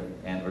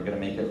 And we're going to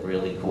make it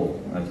really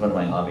cool. And that's one of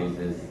my hobbies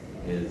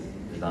is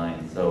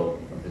design. So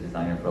I was a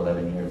designer for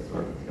 11 years, so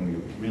it's going to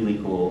be really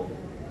cool,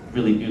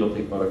 really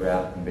beautifully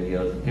photographed and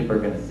videos, and people are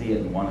going to see it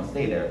and want to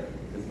stay there.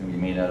 It's going to be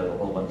made out of a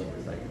whole bunch of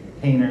recycled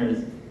containers.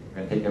 We're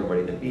going to take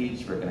everybody to the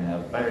beach. We're going to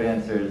have fire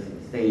dancers,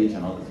 and stage,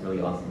 and all this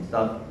really awesome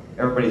stuff.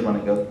 Everybody's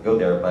want to go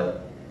there, but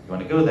if you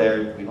want to go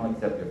there, we don't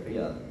accept your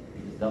fiat.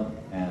 We just don't,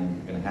 and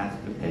you're going to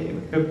have to pay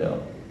with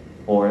crypto,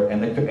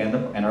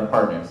 and our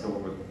partners. So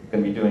what we're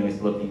going to be doing is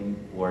looking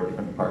for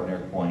different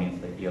partner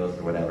coins, like EOS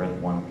or whatever,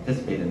 that want to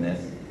participate in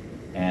this.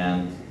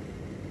 and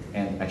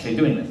actually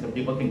doing this. So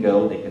people can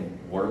go, they can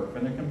work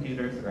from their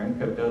computers, earn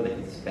crypto, they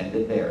can spend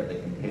it there, they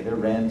can pay their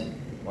rent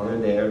while they're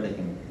there, they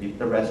can eat at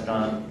the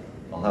restaurant.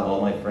 I'll have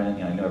all my friends,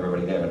 you know, I know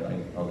everybody there, but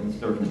like all the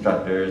surf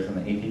instructors and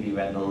the ATV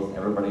rentals,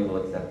 everybody will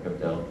accept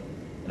crypto.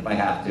 And if I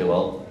have to,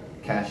 I'll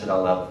cash it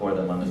all out for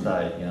them on the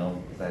side, you know,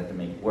 because I have to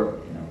make it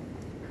work, you know.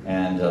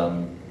 And,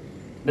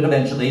 but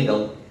eventually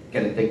they'll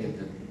get addicted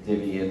to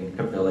Divi and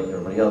crypto like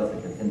everybody else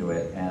that gets into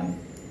it.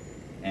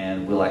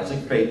 And we'll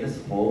actually create this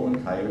whole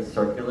entire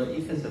circular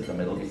ecosystem.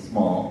 It'll be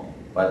small,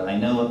 but I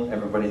know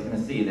everybody's going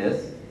to see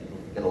this.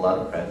 It'll get a lot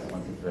of press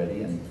once it's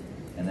ready, and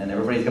then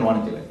everybody's going to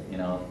want to do it. You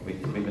know,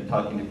 we've been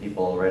talking to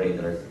people already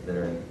that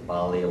are in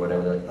Bali or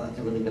whatever. They're like, oh, that's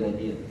a really good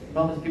idea. The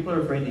problem is people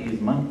are afraid to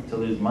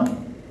lose money.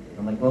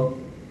 I'm like, well,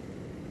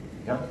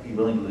 you have to be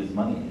willing to lose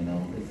money. You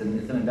know, it's an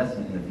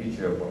investment in the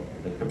future of what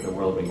the crypto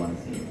world we want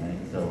to see, right?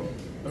 So,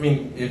 I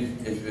mean,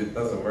 if it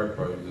doesn't work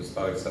for you, just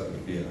start accepting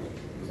fiat.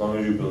 As long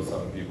as you build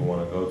something people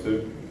want to go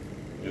to,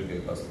 you'll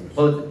get customers.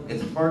 Well,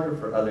 it's harder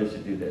for others to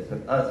do this.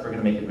 With us, we're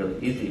going to make it really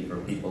easy for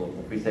people.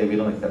 If we say we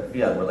don't accept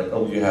fiat, we're like,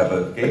 oh, you have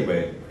a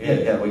gateway.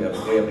 Yeah, we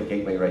have a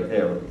gateway right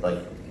there.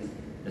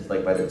 It's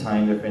like by the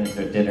time they finish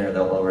their dinner,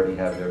 they'll already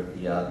have their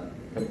fiat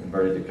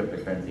converted to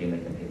cryptocurrency and they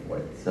can pay for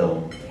it.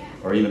 So,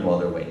 or even while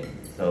they're waiting.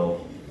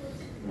 So,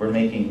 we're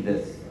making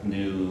this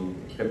new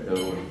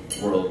crypto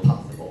world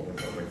possible with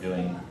what we're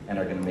doing, and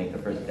are going to make the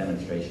first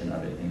demonstration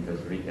of it in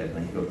Costa Rica at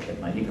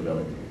my Eco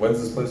Village.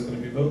 When's this place going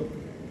to be built?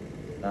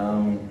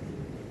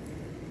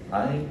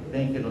 I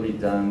think it'll be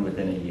done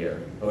within a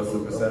year. What's the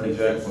percentage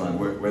at?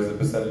 Where's the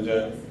percentage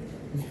at?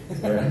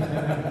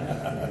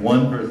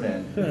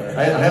 1%.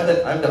 I have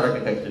the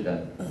architecture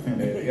done.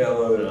 Yeah, a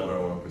little bit over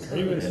 1%. Are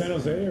you in San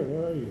Jose or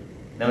where are you?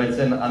 No, it's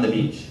on the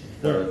beach.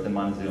 So it's in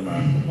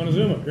Montezuma.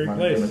 Montezuma, great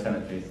Montezuma, place.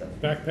 Tennessee.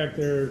 Backpacked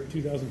there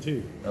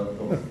 2002. Oh,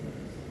 cool. Yeah.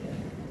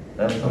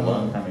 That was a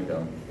long time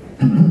ago.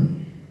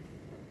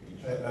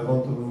 I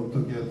want to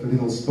get a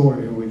little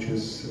story, which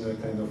is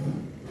kind of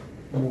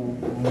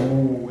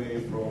move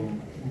away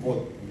from what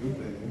you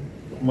did.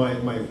 My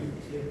view.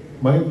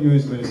 My view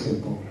is very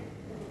simple.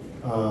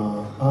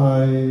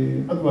 I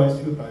advised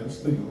few times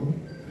to you,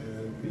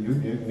 and you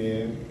gave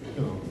me,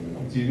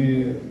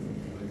 Divi, I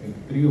think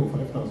 $3,000 or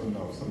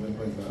 $5,000, something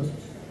like that.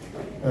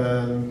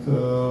 And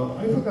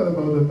I forgot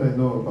about it. I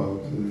know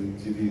about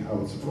Divi, how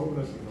it's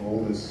progress, and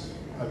all this,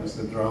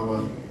 obviously,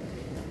 drama,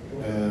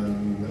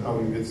 and how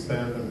you get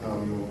stand and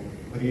how you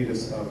really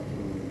start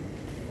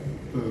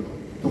to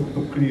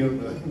clear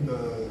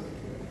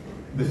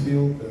the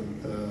field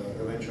and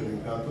eventually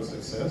got to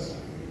success.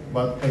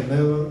 But I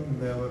never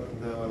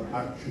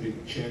actually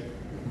checked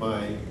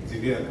my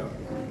Divi account.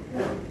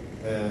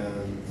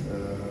 And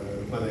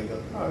when I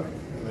got hacked,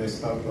 and I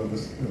started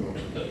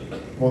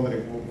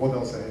wondering what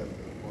else I have.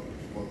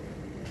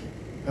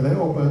 And I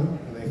opened,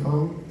 and I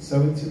found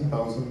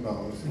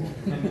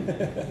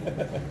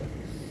 $17,000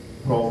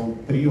 from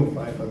 3 or 5, I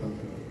don't know.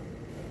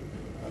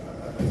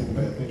 I didn't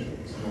pay attention,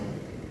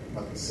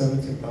 but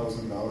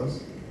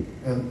 $17,000,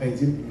 and I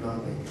did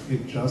nothing.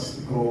 It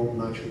just grew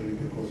naturally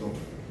because of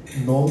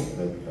note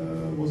that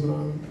was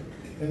run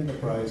and the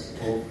price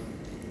of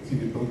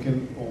Divi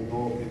token,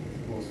 although it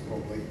was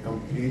probably a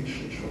complete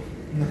shit show.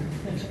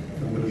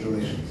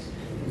 Congratulations.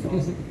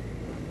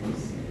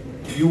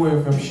 You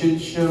went from shit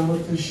show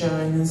to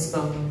shining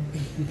star.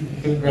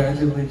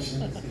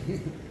 Congratulations.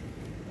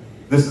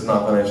 This is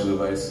not financial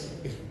advice.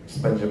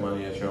 Spend your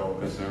money at your own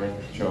concern,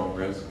 at your own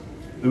risk.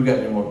 Do we got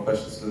any more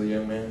questions for the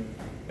young man?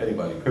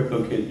 Anybody?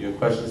 Crypto Kid, your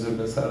questions have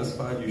been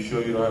satisfied? You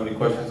sure you don't have any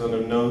questions on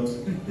them notes?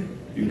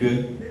 You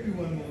good? Maybe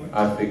one more.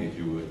 I figured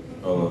you would.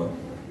 Hold on.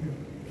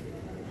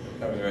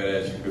 Coming right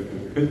at you,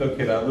 Crypto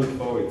Kid. I look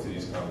forward to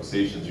these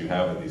conversations you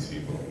have with these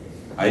people.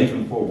 I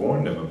even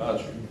forewarned them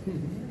about you.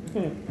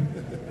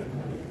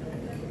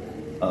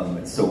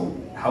 So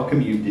how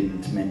come you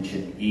didn't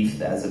mention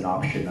ETH as an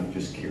option? I'm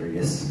just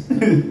curious.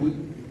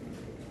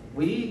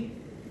 we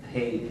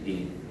hate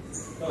ETH.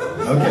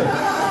 Okay.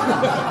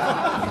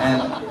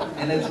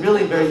 And it's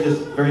really very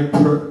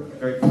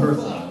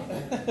personal.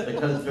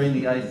 Because during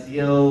the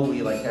ICO, we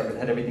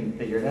had everything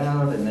figured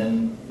out, and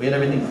then we had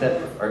everything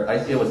set. Our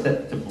ICO was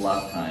set to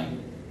block time,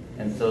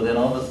 and so then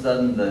all of a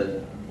sudden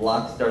the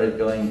blocks started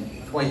going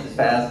twice as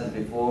fast as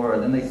before,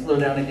 and then they slowed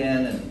down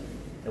again, and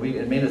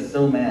it made us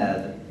so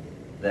mad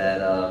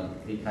that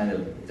we kind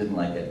of didn't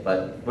like it.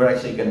 But we're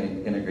actually going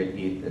to integrate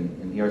ETH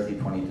in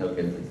ERC20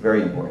 tokens. It's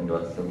very important to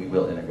us, so we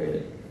will integrate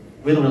it.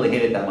 We don't really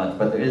hate it that much,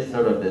 but there is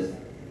sort of this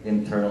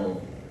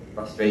internal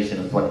frustration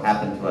of what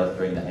happened to us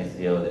during the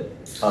ICO that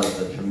caused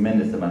a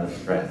tremendous amount of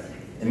stress.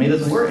 It made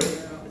us worry.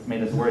 It's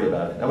made us worry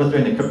about it. That was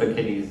during the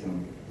CryptoKitties,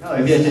 and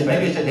maybe I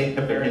should hate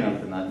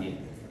CryptoKitties and not ETH.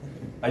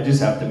 I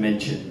just have to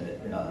mention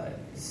that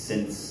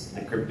since the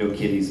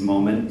CryptoKitties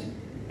moment,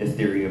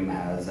 Ethereum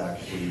has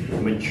actually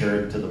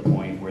matured to the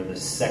point where the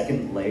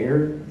second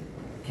layer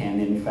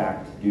can in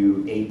fact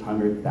do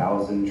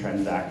 800,000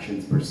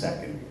 transactions per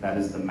second. That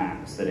is the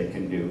max that it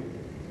can do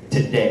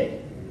today.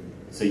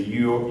 So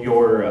your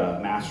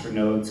master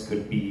nodes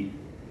could be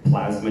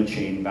plasma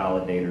chain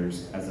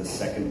validators as a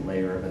second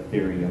layer of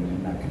Ethereum,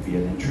 and that could be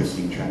an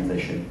interesting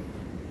transition.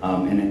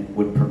 And it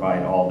would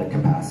provide all the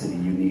capacity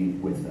you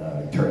need with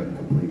a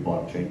Turing-complete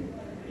blockchain.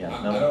 Yeah,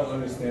 I don't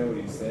understand what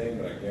he's saying,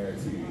 but I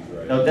guarantee you he's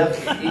right. No,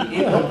 definitely,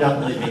 it will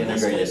definitely be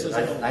integrated.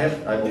 I have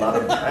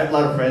a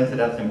lot of friends that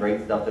have some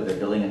great stuff that they're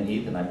building in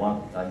ETH, and I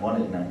want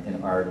it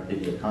in our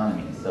Divi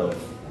economy. So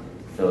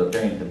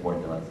Ethereum is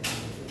important to us.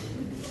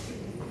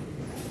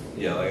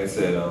 Yeah, like I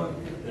said,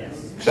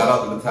 shout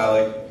out to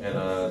Vitalik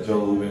and Joe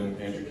Lubin,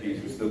 Andrew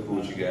Keys. We're still cool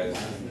with you guys.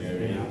 You know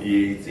what I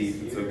mean? ETH,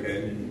 it's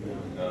okay.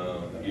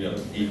 You know,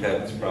 ETH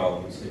had its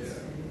problems,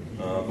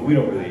 but we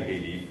don't really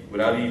hate ETH.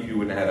 Without ETH, you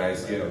wouldn't have had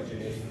ICO.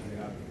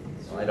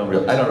 I don't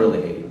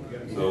really hate it.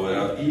 So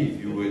without ETH,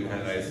 you wouldn't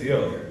have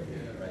ICO.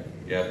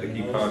 You have to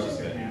keep conscious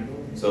of that.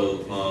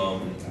 So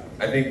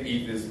I think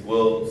ETH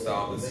will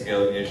solve the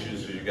scaling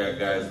issues. So you got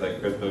guys like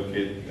Crypto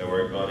Kid that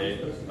work on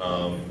it,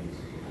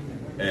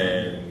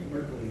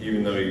 and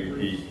even though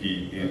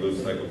he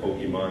looks like a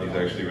Pokemon, he's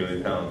actually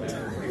really talented.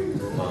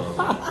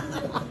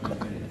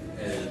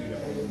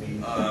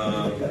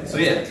 So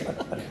yeah.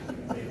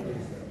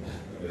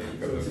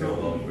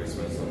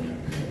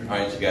 All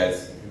right, you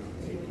guys.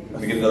 Let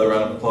me get another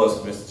round of applause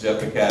for Mr.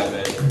 Geoff McCabe,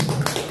 man.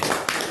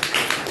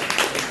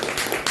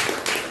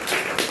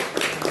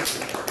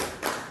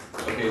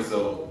 Okay,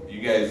 so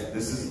you guys,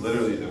 this is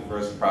literally the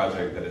first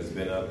project that has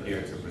been up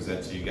here to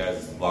present to you guys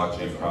as a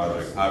blockchain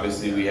project.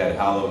 Obviously, we had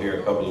Hallow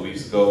here a couple of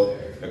weeks ago.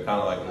 They're kind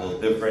of like a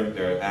little different.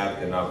 They're an app,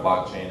 they're not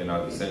blockchain, they're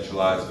not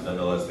decentralized, but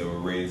nonetheless, they were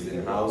raised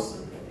in-house.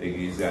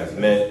 These guys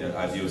met, the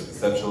idea was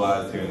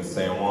conceptualized here in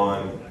San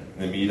Juan,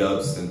 in the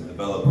meetups, and the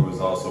developer was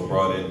also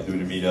brought in through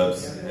the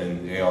meetups,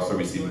 and they also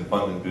received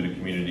funding through the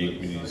community and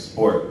community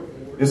support.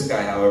 This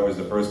guy, however, is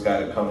the first guy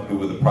to come through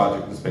with a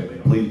project that's been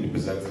completely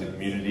presented to the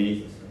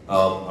community.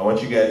 I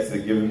want you guys to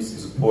give him some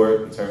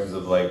support in terms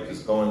of like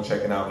just going,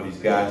 checking out what he's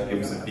got, give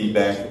him some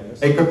feedback.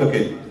 Hey, Crypto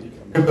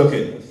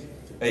Kid,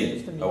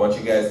 hey, I want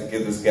you guys to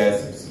give this guy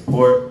some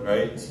support,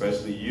 right?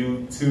 Especially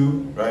you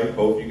two, right?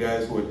 Both you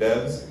guys who are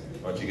devs.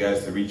 I want you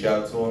guys to reach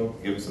out to him,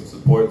 give him some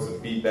support, some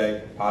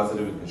feedback,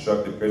 positive and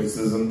constructive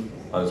criticism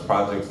on his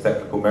project's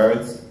technical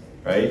merits,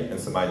 right? And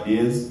some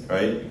ideas,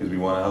 right? Because we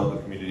want to help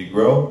the community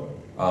grow.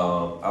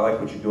 I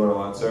like what you're doing a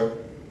lot, sir.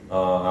 I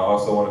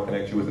also want to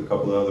connect you with a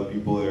couple of other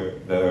people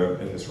that are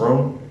in this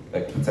room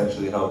that can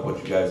potentially help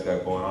what you guys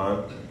got going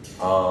on.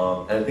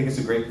 And I think it's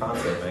a great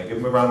concept, man. Give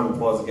him a round of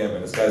applause again,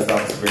 man. This guy's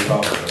out to a great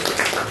problem.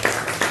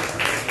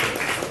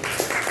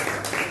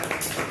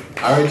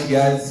 All right, you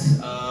guys.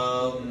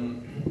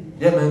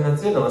 Yeah, man,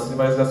 that's it. Unless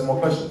anybody's got some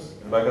more questions.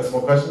 Anybody got some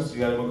more questions?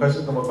 You got any more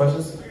questions? Come more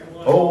questions?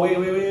 Oh, wait.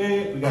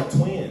 We got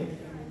Twin.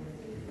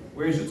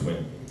 Where's your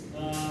twin?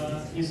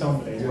 He's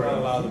home today. You're not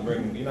allowed to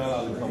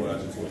come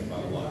without your twin,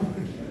 by the law.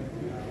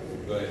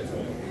 Go ahead,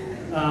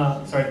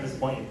 Twin. Sorry to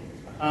disappoint you.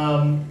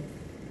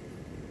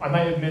 I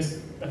might have missed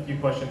a few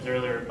questions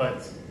earlier,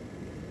 but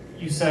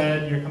you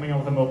said you're coming out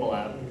with a mobile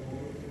app.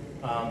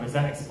 Is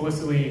that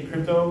explicitly a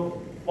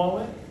crypto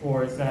wallet,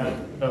 or is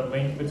that the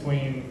link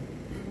between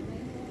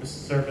the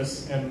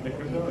service and the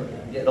crypto?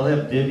 Yeah, it'll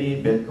have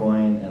Divi,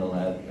 Bitcoin, and it'll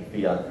have the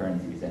fiat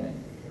currencies in it.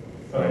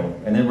 So, okay.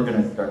 And then we're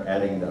going to start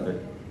adding the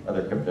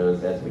other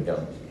cryptos as we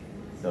go.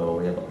 So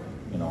we have,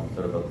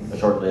 sort of a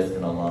short list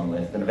and a long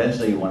list, and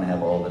eventually you want to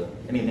have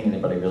anything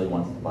anybody really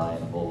wants to buy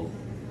and hold.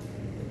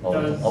 All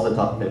the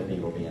top 50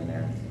 will be in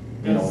there.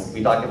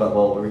 We talked about,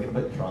 well, we're going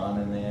to put Tron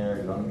in there.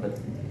 We want to put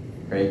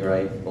Craig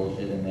Wright's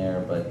bullshit in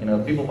there, but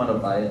if people want to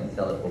buy it and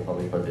sell it, we'll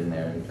probably put it in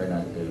there and try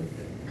not to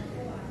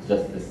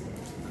just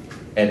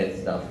edit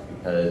stuff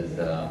because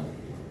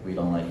we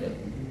don't like it.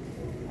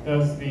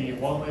 Does the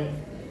wallet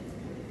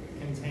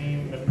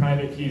contain the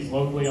private keys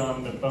locally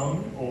on the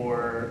phone,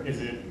 or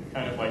is it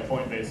kind of like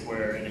Coinbase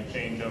where in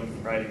exchange of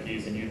the private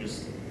keys and you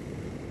just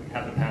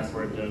have the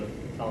password to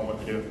tell them what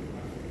to do?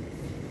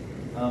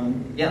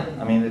 Yeah,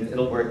 I mean,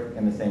 it'll work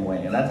in the same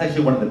way. And that's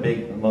actually one of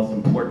the most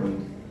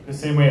important... The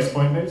same way as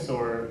Coinbase,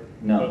 or...?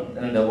 No,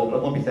 it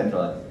won't be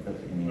centralized. That's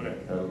what you mean. Okay.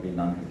 So it'll be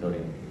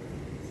non-custodial.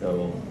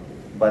 So,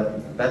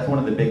 but that's one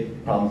of the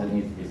big problems that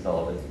needs to be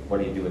solved is what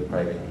do you do with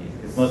private keys?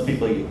 Because most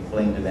people, you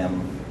explain to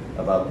them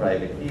about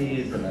private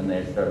keys and then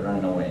they start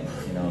running away.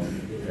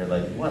 They're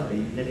like, what, are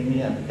you kidding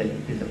me? I have to take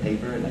a piece of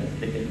paper and I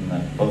stick it in a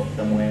book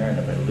somewhere, and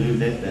if I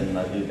lose it, then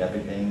I lose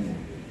everything.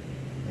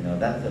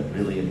 That's a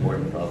really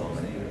important problem.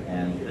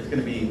 And there's going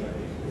to be,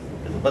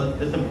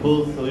 there's some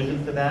cool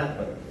solutions to that,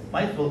 but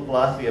my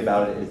philosophy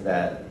about it is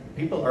that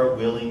people are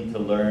willing to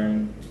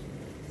learn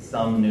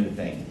some new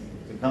things.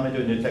 To come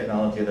into a new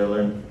technology, they're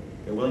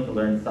willing to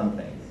learn some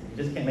things.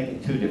 You just can't make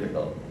it too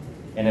difficult.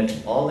 And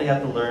if all they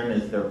have to learn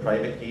is their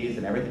private keys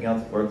and everything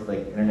else works like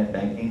internet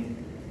banking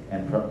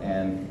and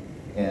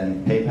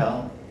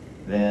PayPal,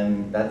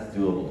 then that's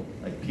doable.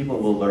 Like, people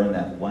will learn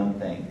that one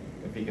thing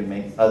if you can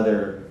make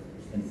other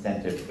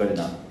incentives good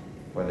enough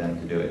for them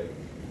to do it.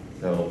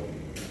 So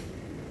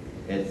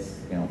it's,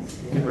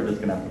 people are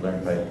just going to have to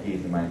learn private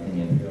keys, in my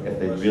opinion, if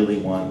they really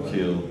want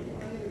to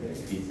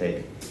be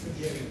safe.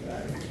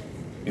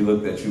 He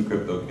looked at you,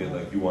 Crypto Kid,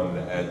 like you wanted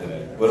to add to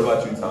that. What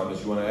about you,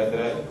 Thomas? You want to add to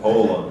that?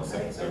 Hold on a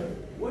second, sir.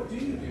 What do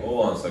you do?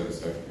 Hold on a second,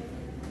 sir.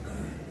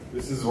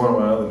 This is one of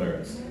my other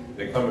nerds.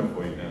 They're coming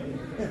for you now.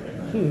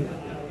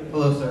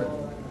 Hello, sir.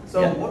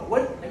 So Yeah.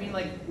 what, I mean,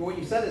 like, what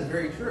you said is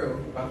very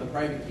true about the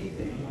private key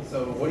thing.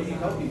 So what do you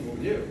tell people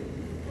to do?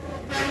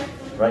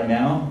 Right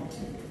now,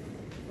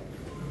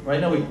 I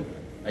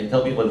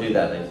tell people to do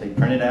that. I say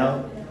print it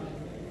out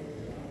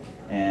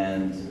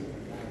and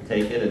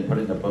take it and put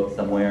it in a book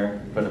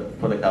somewhere.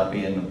 Put a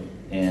copy in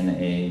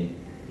a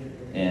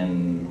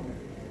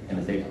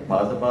safe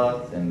deposit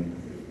box and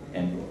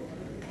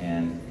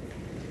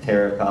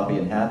tear a copy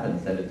in half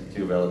and send it to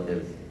 2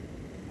 relatives.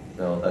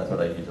 So that's what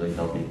I usually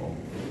tell people.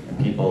 And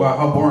people. Wow,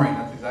 how boring!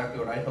 That's exactly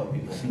what I tell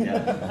people. Yeah.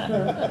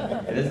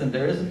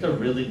 There isn't a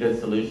really good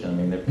solution. I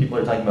mean, people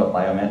are talking about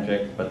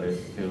biometrics, but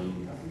there's two.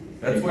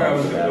 That's where I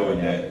was going to go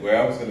with that.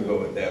 Where I was going to go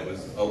with that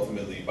was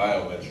ultimately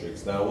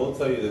biometrics. Now, I will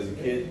tell you, there's a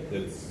kid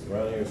that's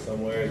around here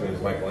somewhere. His name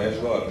is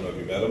Michelangelo. I don't know if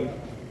you met him,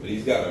 but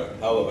he's got a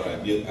hell of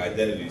an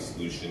identity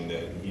solution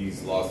that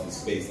he's lost his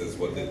space. That's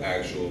what the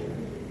actual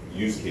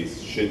use case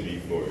should be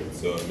for it.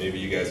 So maybe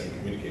you guys can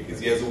communicate,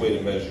 because he has a way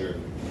to measure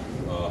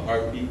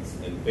heartbeats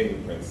and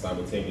fingerprints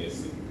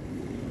simultaneously.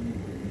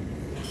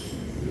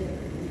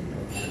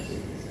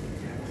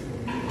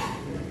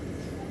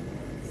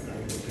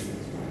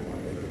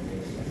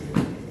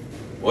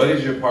 What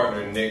is your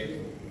partner Nick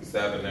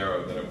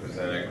Sabanero going to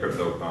present at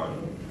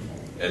CryptoCon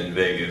in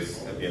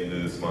Vegas at the end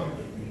of this month?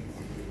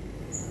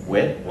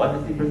 What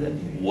is he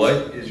presenting?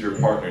 What is your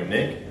partner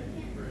Nick?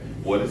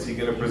 What is he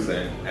going to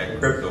present at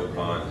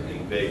CryptoCon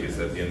in Vegas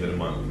at the end of the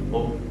month?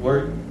 Well,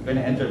 we're going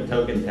to enter the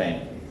token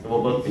tank, so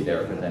we'll both be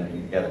there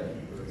presenting together.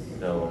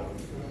 So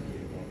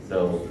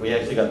we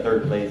actually got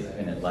 3rd place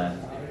in it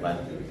last time.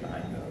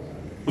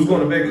 Who's going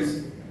to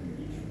Vegas?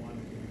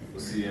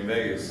 We'll see you in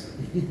Vegas.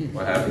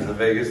 What happens in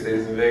Vegas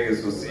stays in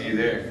Vegas. We'll see you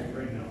there.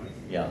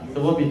 Yeah,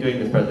 so we'll be doing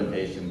this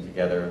presentation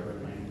together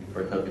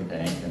for Token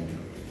Tank, and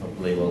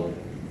hopefully we'll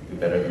do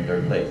better than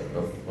 3rd place.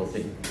 We'll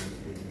see.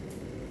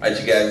 All right,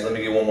 you guys, let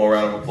me get one more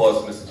round of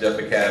applause for Mr. Geoff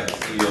McCabe, the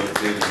CEO of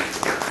Divi.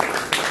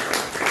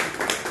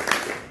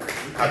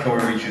 How can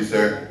we reach you,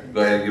 sir? Go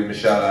ahead and give him a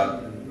shout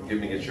out.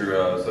 Get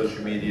your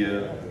social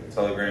media,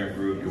 Telegram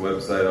group, your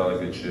website, all that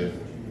good shit.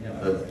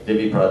 So it's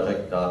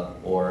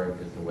diviproject.org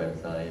is the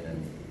website,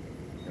 and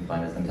you can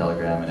find us on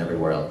Telegram and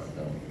everywhere else.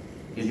 So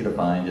easy to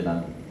find, and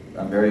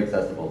I'm very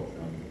accessible.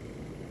 So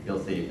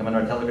you'll see. Come on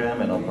our Telegram,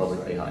 and I'll probably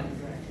say hi.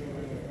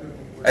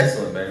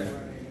 Excellent, man.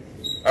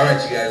 All right,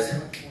 you guys.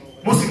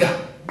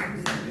 Música.